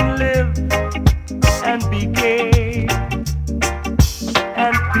can live and be gay,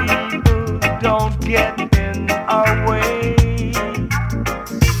 and people don't get in our way.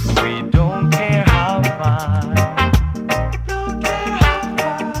 We don't care how far,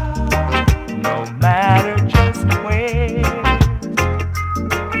 no matter just where.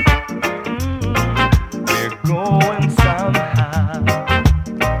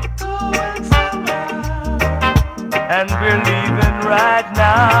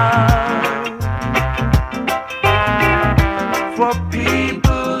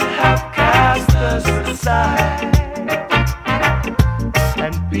 people have cast us aside,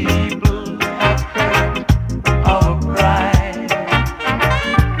 and people have hurt our pride.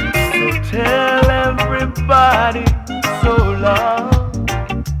 So tell everybody so long,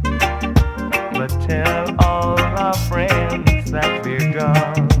 but tell all our friends that we're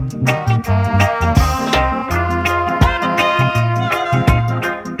gone.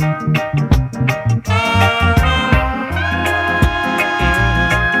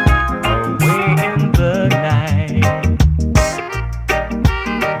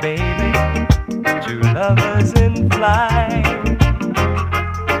 Lovers in flight,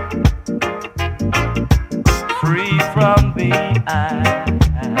 free from the eyes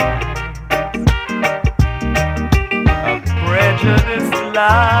of prejudiced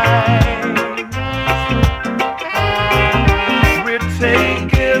lies. We're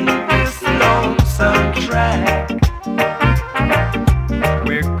taking this lonesome track.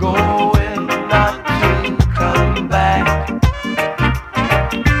 We're going not to come back.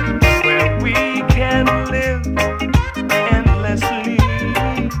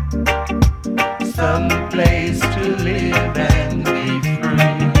 Some place to live and be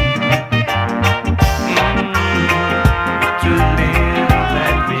free. To live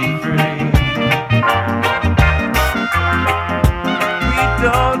and be free. We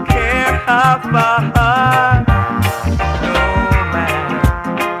don't care how far.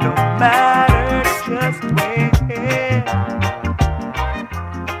 No matter just where.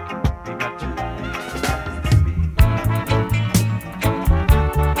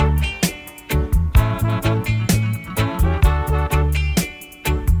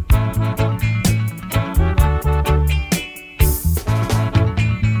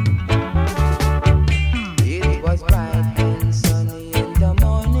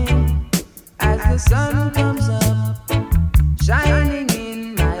 We got to sun comes up, shining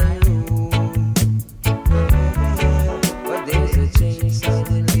in my room. But there's a change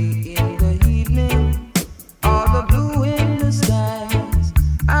suddenly in the evening. All the blue in the skies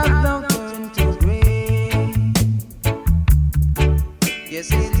have now turned to gray.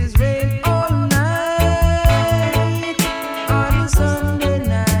 Yes, it is rain all night on a Sunday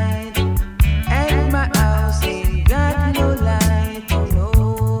night, and my house ain't got no light, oh no.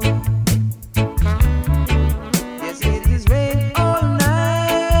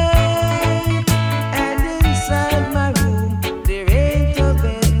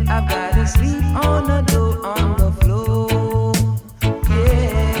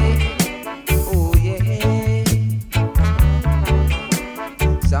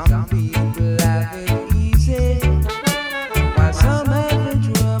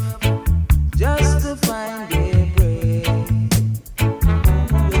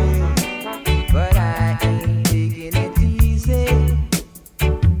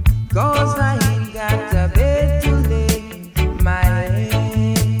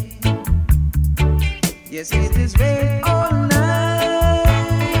 Yes, it is rain all night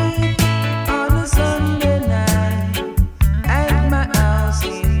on a Sunday night, and my house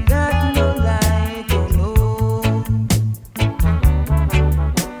ain't got no light, oh no.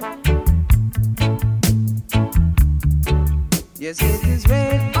 Yes, it is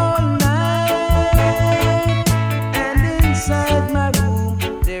rain all night, and inside my room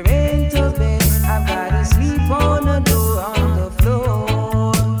there ain't a bed.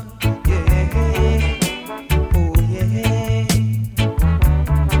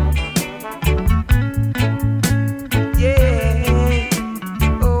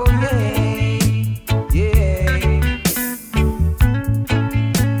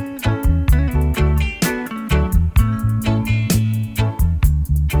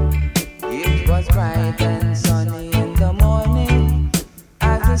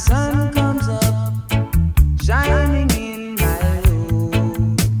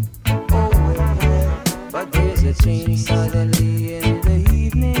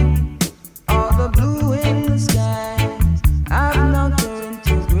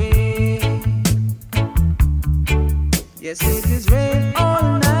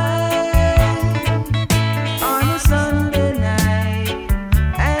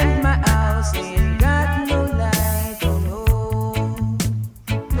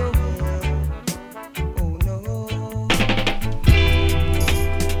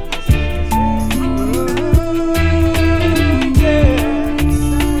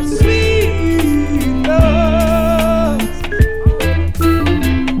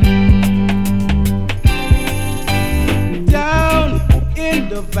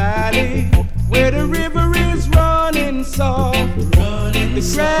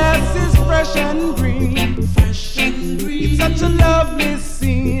 lovely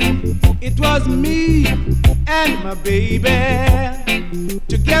scene. It was me and my baby,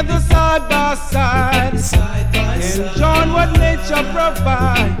 together side by side, enjoying what nature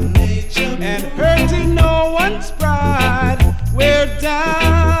provides, and hurting no one's pride. We're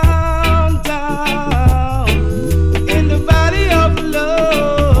down, down in the valley of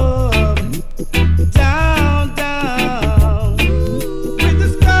love, down, down with the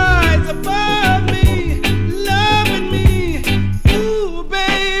skies above me, loving me. Ooh,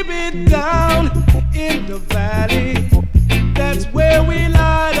 baby, down in the valley. That's where we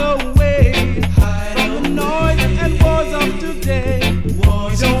lie away from the noise and wars of today.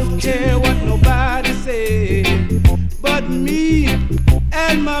 We don't care what nobody say, but me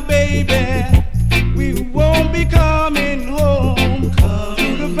and my baby, we won't be coming home.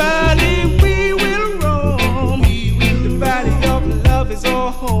 To the valley we will roam. The valley of love is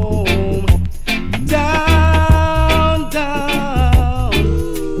our home. Down, down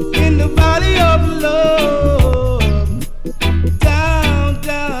in the valley of love. Down,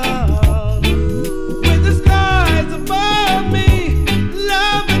 down with the skies above me,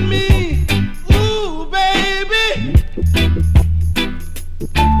 loving me. Ooh, baby.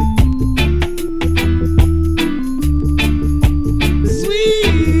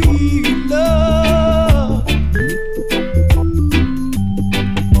 Sweet love.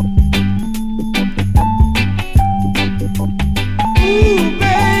 Ooh,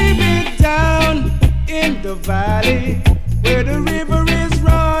 baby, down in the valley where the river is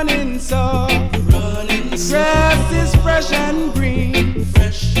running soft. Grass is fresh and green.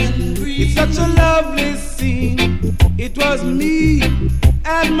 It's such a lovely scene. It was me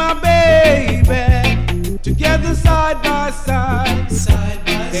and my baby, together side by side,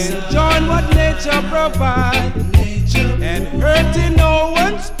 enjoying what nature provides, and hurting no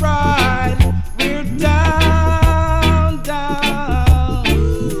one's pride. We're down, down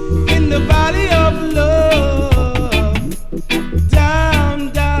in the valley of love,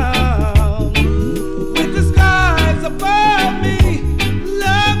 down, down with the skies above me,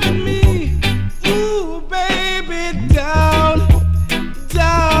 loving me. Ooh, baby, down,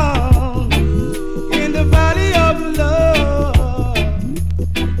 down in the valley of love,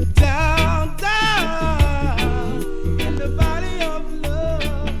 down, down in the valley of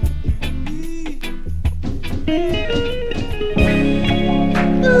love.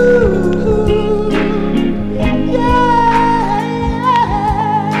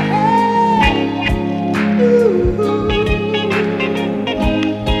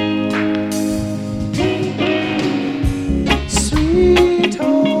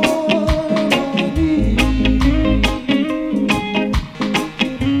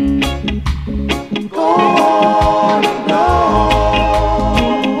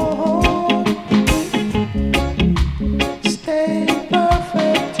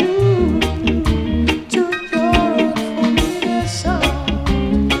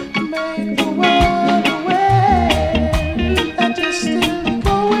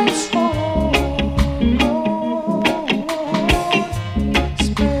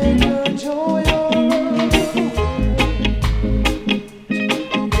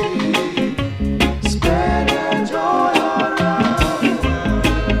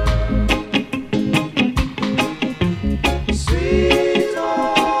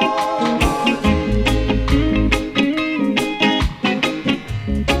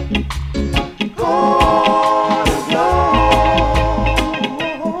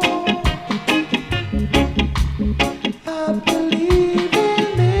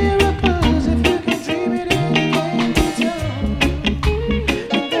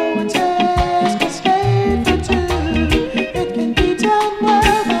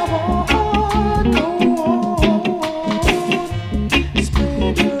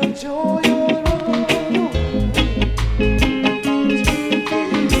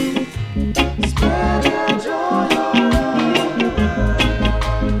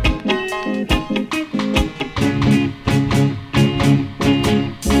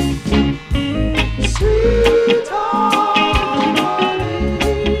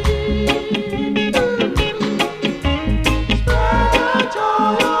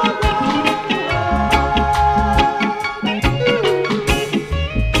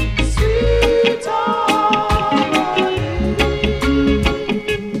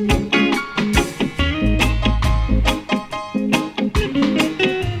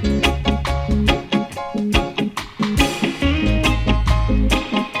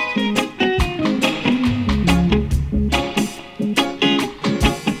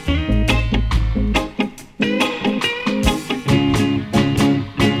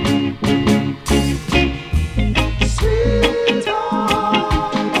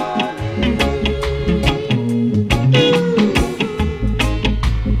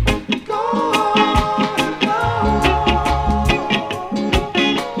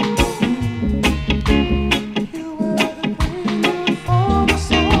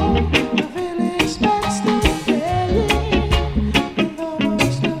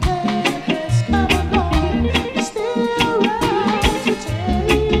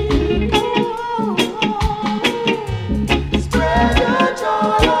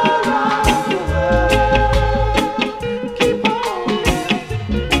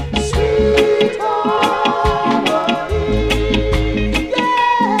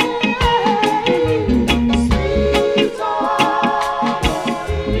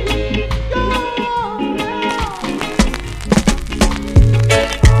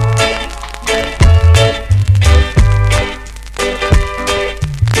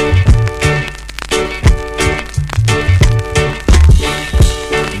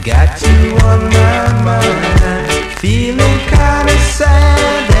 Got you on my mind, feeling kinda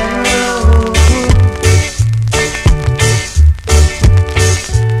sad and low.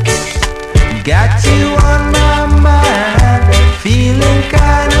 Got you on my mind, feeling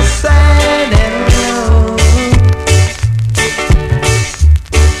kinda sad and low.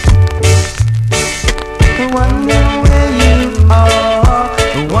 Wondering where you are,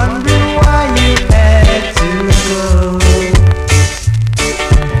 wondering why you had to go.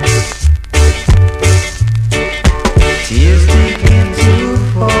 Tears begin to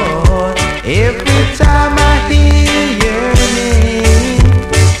fall every time I hear your name.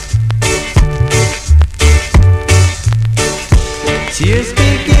 Tears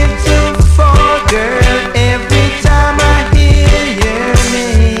begin to fall, girl, every time I hear your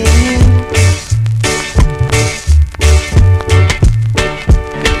name.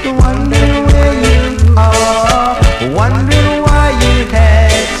 Wondering where you are, wondering why you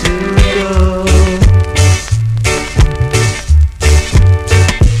had to go.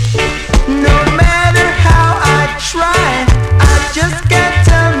 No matter how I try, I just can't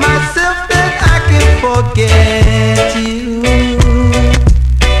tell myself that I can forget you.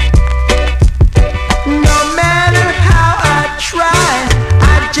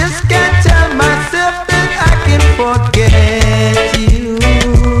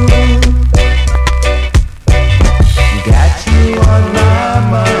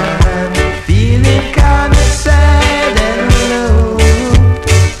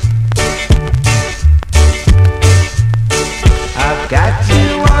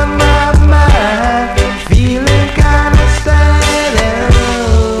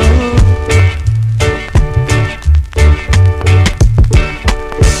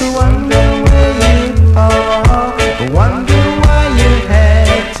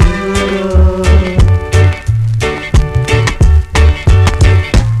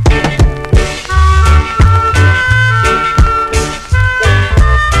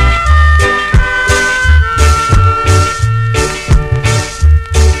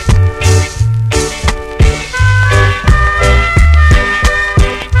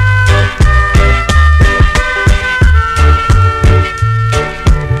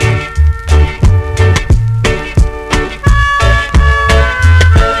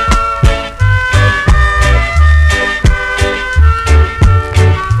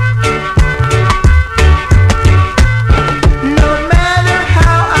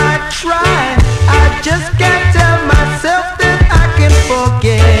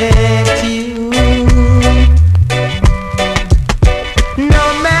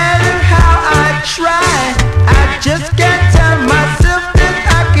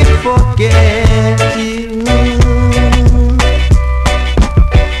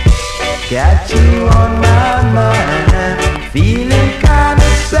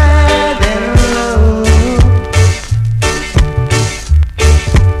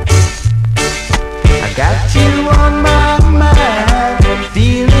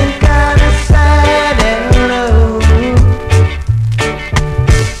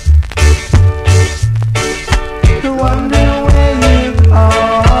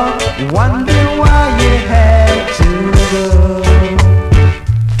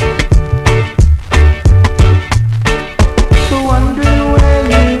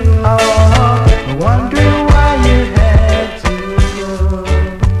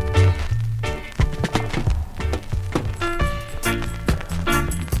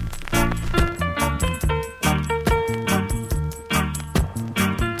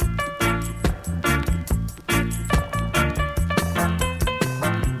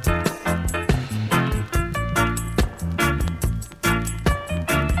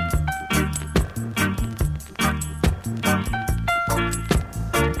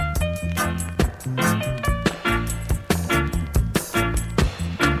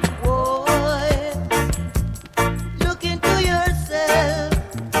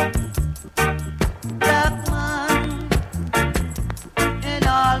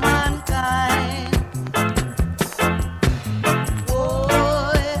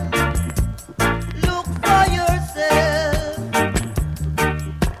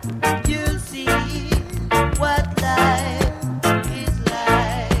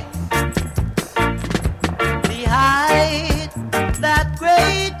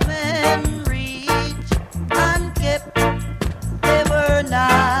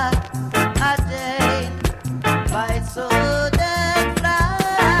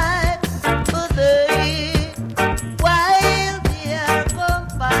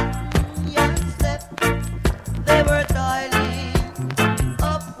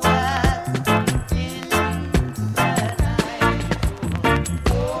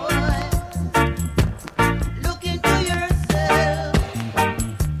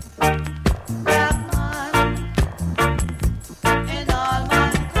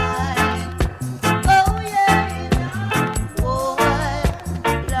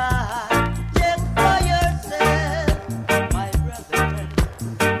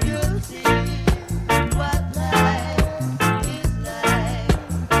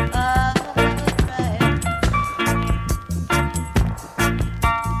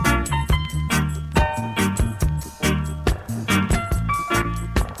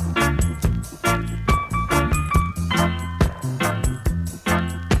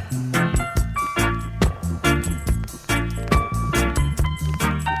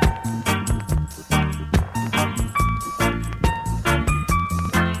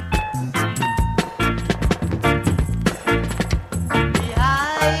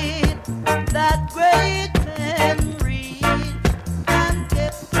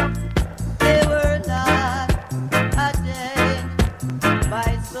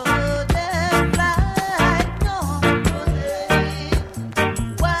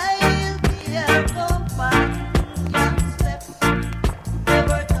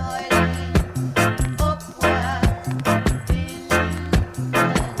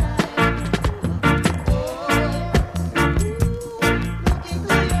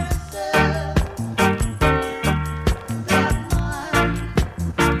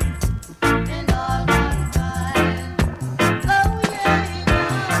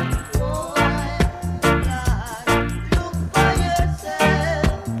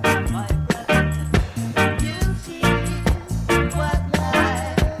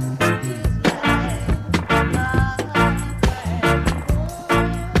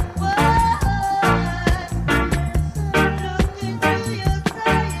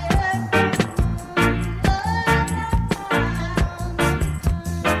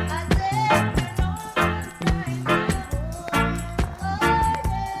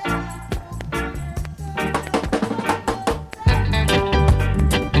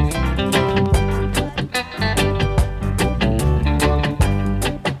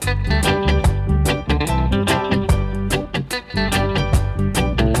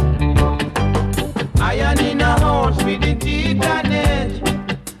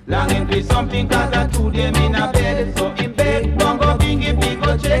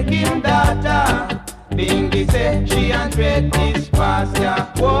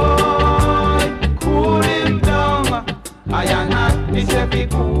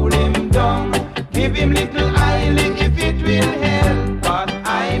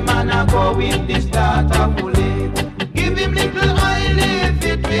 go with this starter fully. Give him little oil if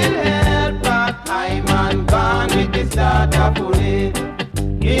it will help, but I'm on gone with this starter fully.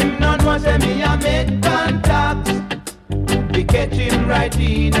 Him no know say me a make contacts. We catch him right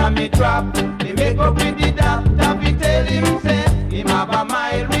in a me trap. Me make up with the doctor, we tell him say him have a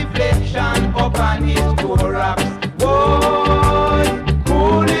mild reflection up on his thorax. Boy,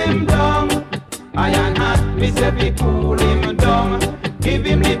 cool him down. Iron hot, me say we cool him down. Give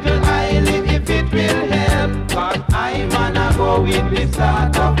him little eyelid if it will help, but I wanna go with this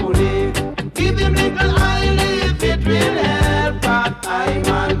sort of fully. Give him little eyelid if it will help, but I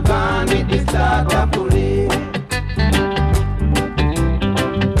man gone with this sort of fully.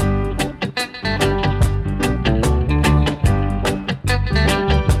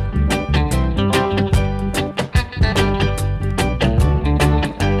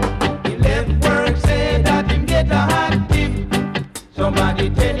 Somebody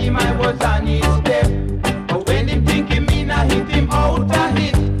tell him I was on his step. But when him think him in, I hit him out a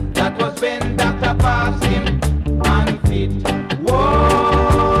hit. That was when doctor passed him unfit.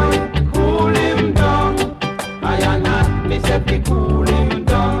 Whoa, cool him down. I am not myself, cool him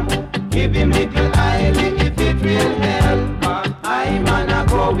down. Give him little eyelid if it will help. But I man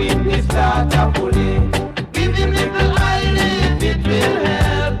go with this starter fully. Give him little eyelid if it will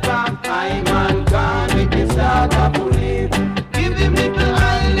help. But I man gone with this starter fully.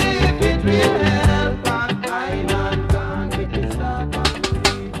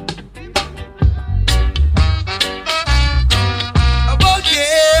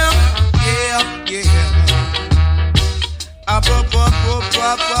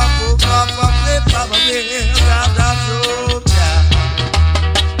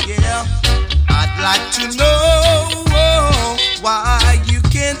 Yeah, I'd like to know why you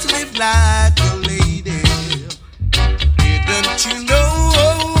can't live like a lady. Didn't you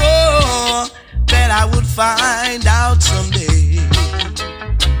know that I would find out someday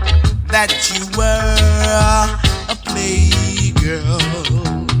that you were a playgirl?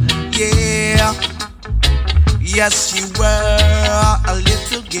 Yeah, yes, you were a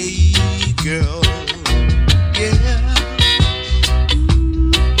little gay girl. Yeah,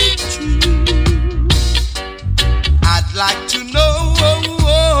 I'd like to know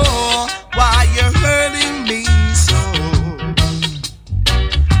why you're hurting me so.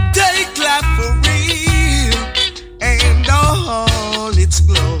 Take life for real and all its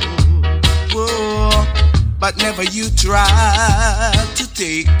glow. Whoa, but never you try to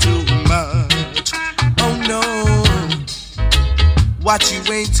take too much. Oh no, what you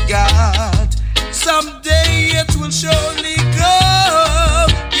ain't got, someday it will surely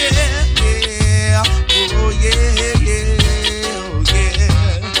come. Yeah, yeah, oh yeah, yeah, oh yeah,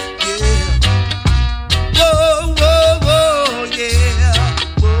 yeah. Whoa, whoa, whoa,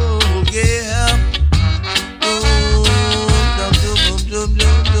 yeah, oh yeah. Oh, dum dum dum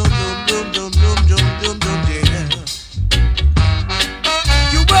dum dum dum dum dum dum dum, yeah.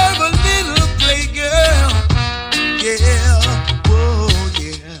 You were a little playgirl, yeah. Whoa,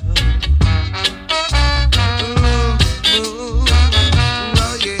 yeah.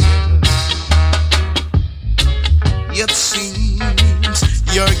 Oh yeah. It seems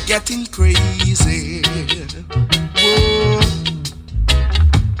you're getting crazy. Whoa.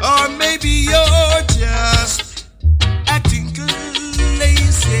 Or maybe you're just acting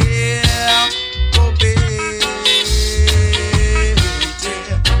lazy. Oh baby,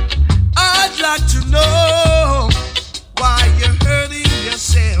 I'd like to know why you're hurting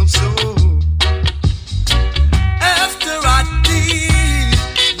yourself so. After I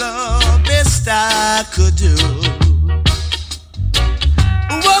did the best I could do.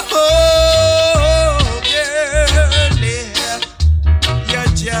 Whoa, girl, yeah,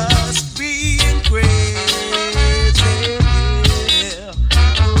 you're just being crazy.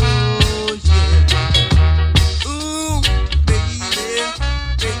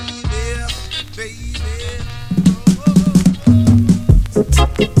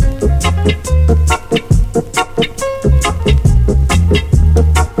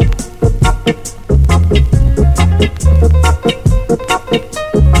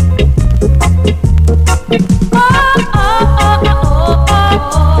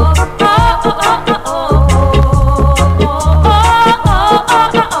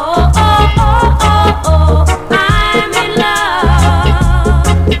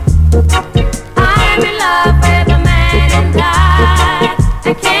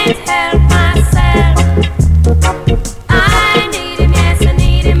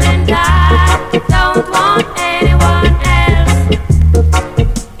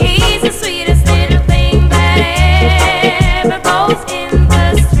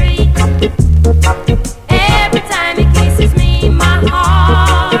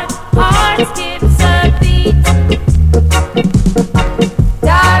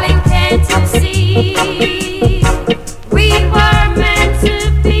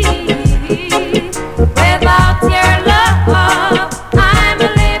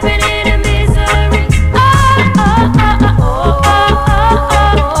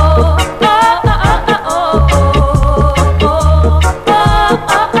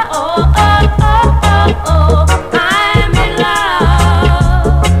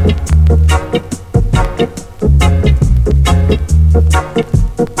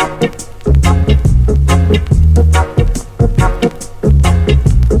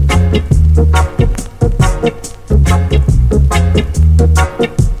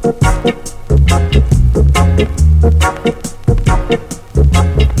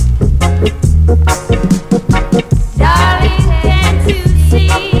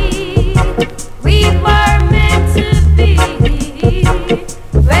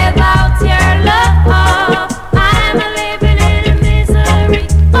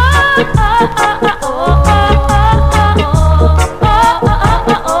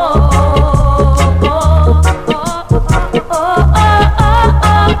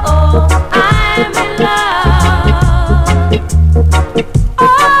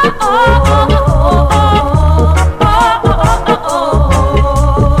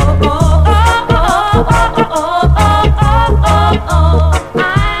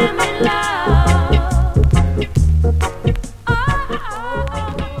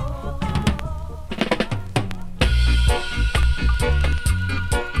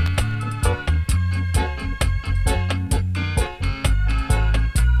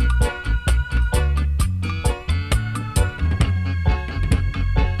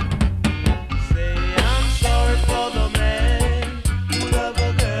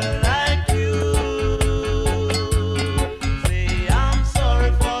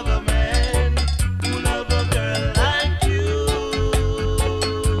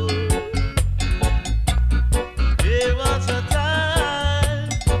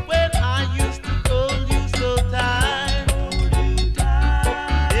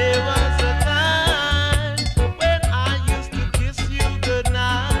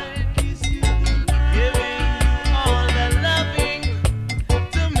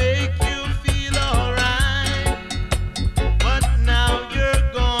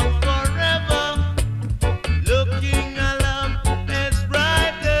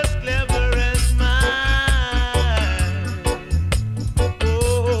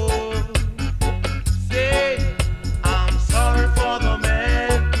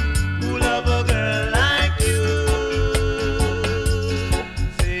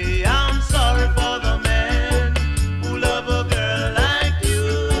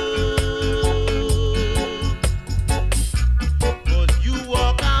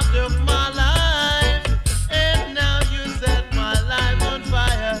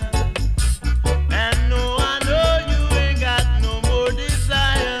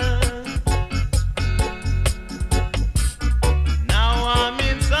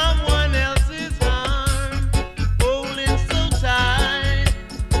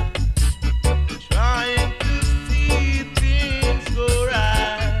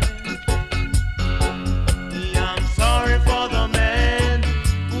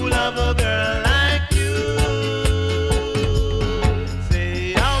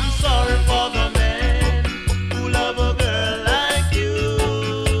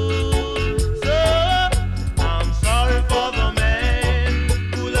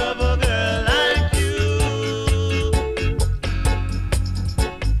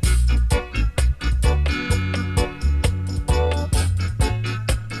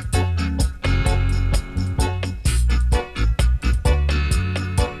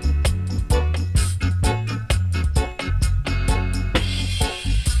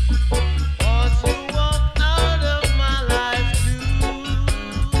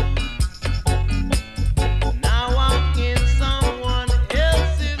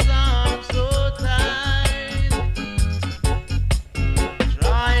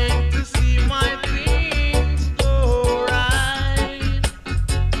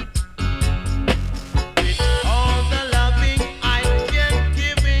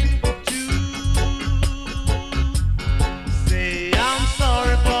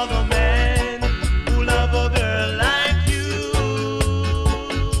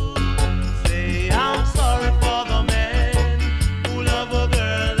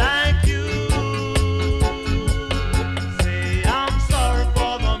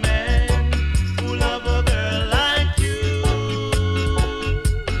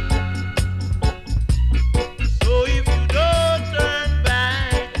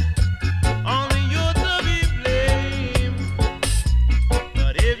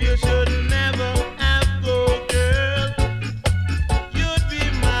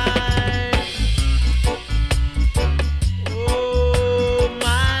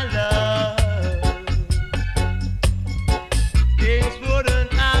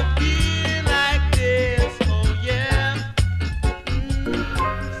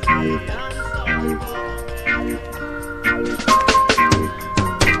 I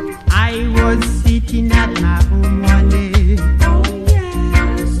was sitting at my home one day. Oh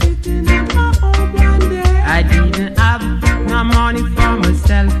yeah, sitting at my home one day. I didn't have no money for my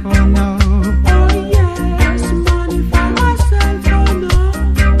cell phone, no. Oh yes, money for my cell phone, no.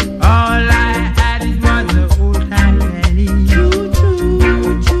 All I had was a old time penny. Choo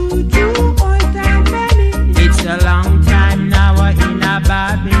choo, choo choo, old time penny. It's a long time now in a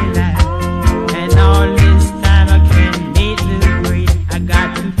Babylon, and all this time I can't make the grade. I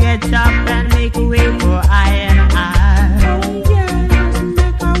got to get up and make a way for I and I. Oh yes,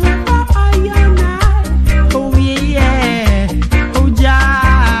 make a way for I and I. Oh yeah, oh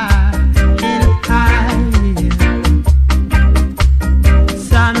Jah and I.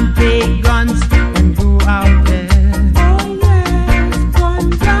 Some take guns and go out there. Oh yes,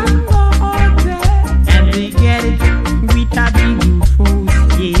 guns and go out there. And they get it with a big force,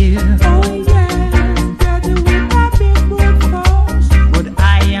 yeah. Oh yes, get it with a big force. But I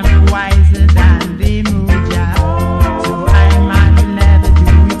am wiser than the Moja, so I might never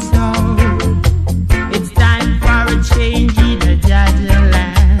do it so. It's time for a change in a Jaja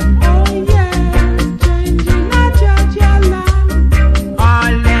land. Oh yes, change in a Jaja land.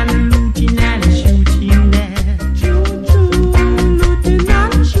 All them looting and shooting there. Choo choo, looting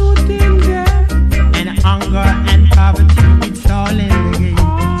and shooting there. And hunger and poverty, it's all in the game.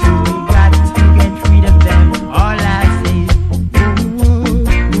 So we got to get rid of them. All I say, oh, oh,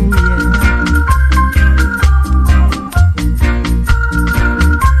 yeah.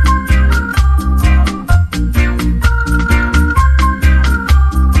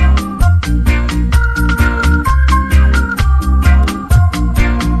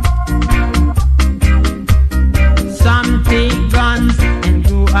 Some take guns and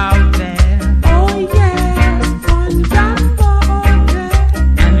go out there. Oh yes, guns and go out there.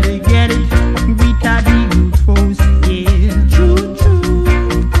 And they get it with a big force, yeah. True, true,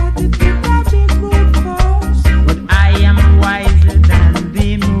 get it with a big force. But I am wiser than the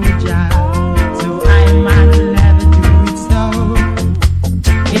Moja, so I might never do it so.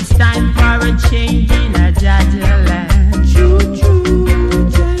 It's time for a change in a Jaja land. True, true,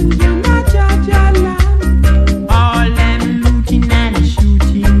 change in a Jaja land. All them looting and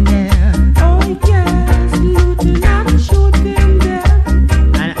shooting there. Oh yes, looting and shooting there.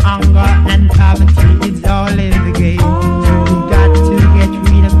 And hunger and poverty, it's all in the game. So we got to get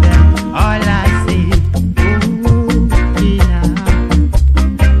rid of them. All I say, oh yeah.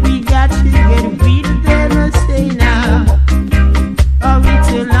 We got to get rid of them, I say now. Oh, it's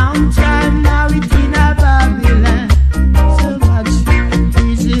a long time now, it's in a Babylon. So much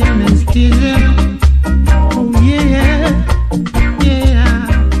schism and schism. Oh yeah, yeah.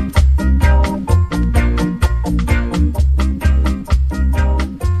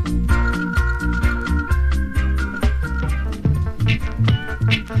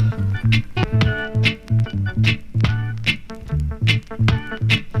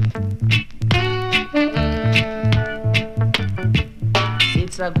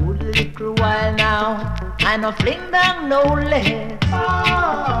 It's a good little while now, I no fling down no legs.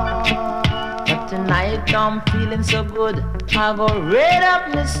 But tonight I'm feeling so good, I go rid up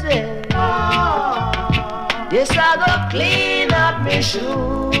myself. Yes, I go clean up my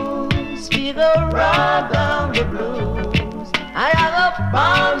shoes, we go rub down the blues. I go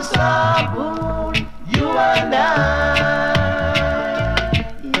bounce up, you and I.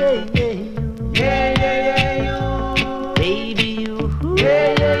 Yeah, yeah, you. Yeah, yeah, yeah, you. Baby, you. Yeah,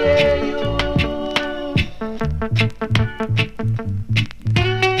 yeah, yeah, you.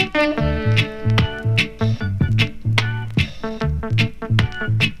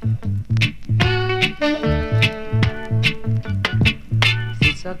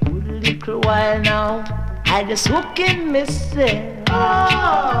 It's a good little while now, I just hook in myself.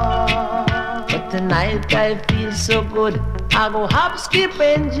 But tonight I feel so good, I go hop, skip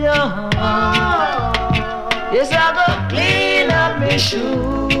and jump. Yes, I go clean up my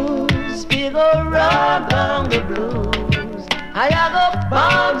shoes, we go rub down the blues. I go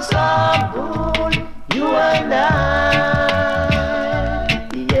bounce up, cool, you and I.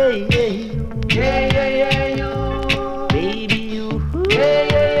 Yeah, yeah, you. Yeah, yeah, yeah, you. Baby, you. Yeah,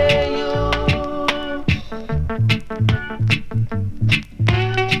 yeah, yeah, you.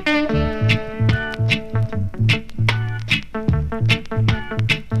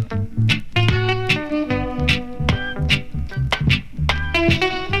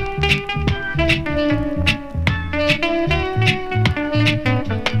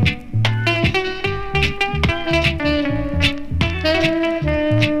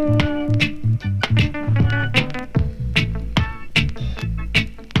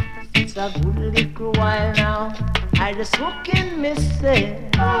 it's a good little while now. I just looking me say,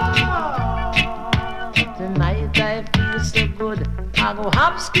 tonight I feel so good. I go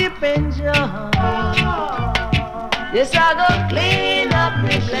hop, skip, enjoy. Yes, I go clean up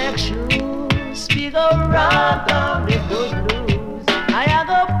my black shoes. We go rock on the good blues. I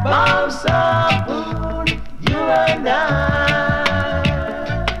go bounce up, you and I.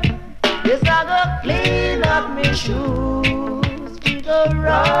 Yes, I go clean up my shoes. We go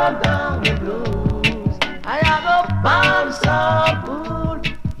rock on the blues. I go bounce up,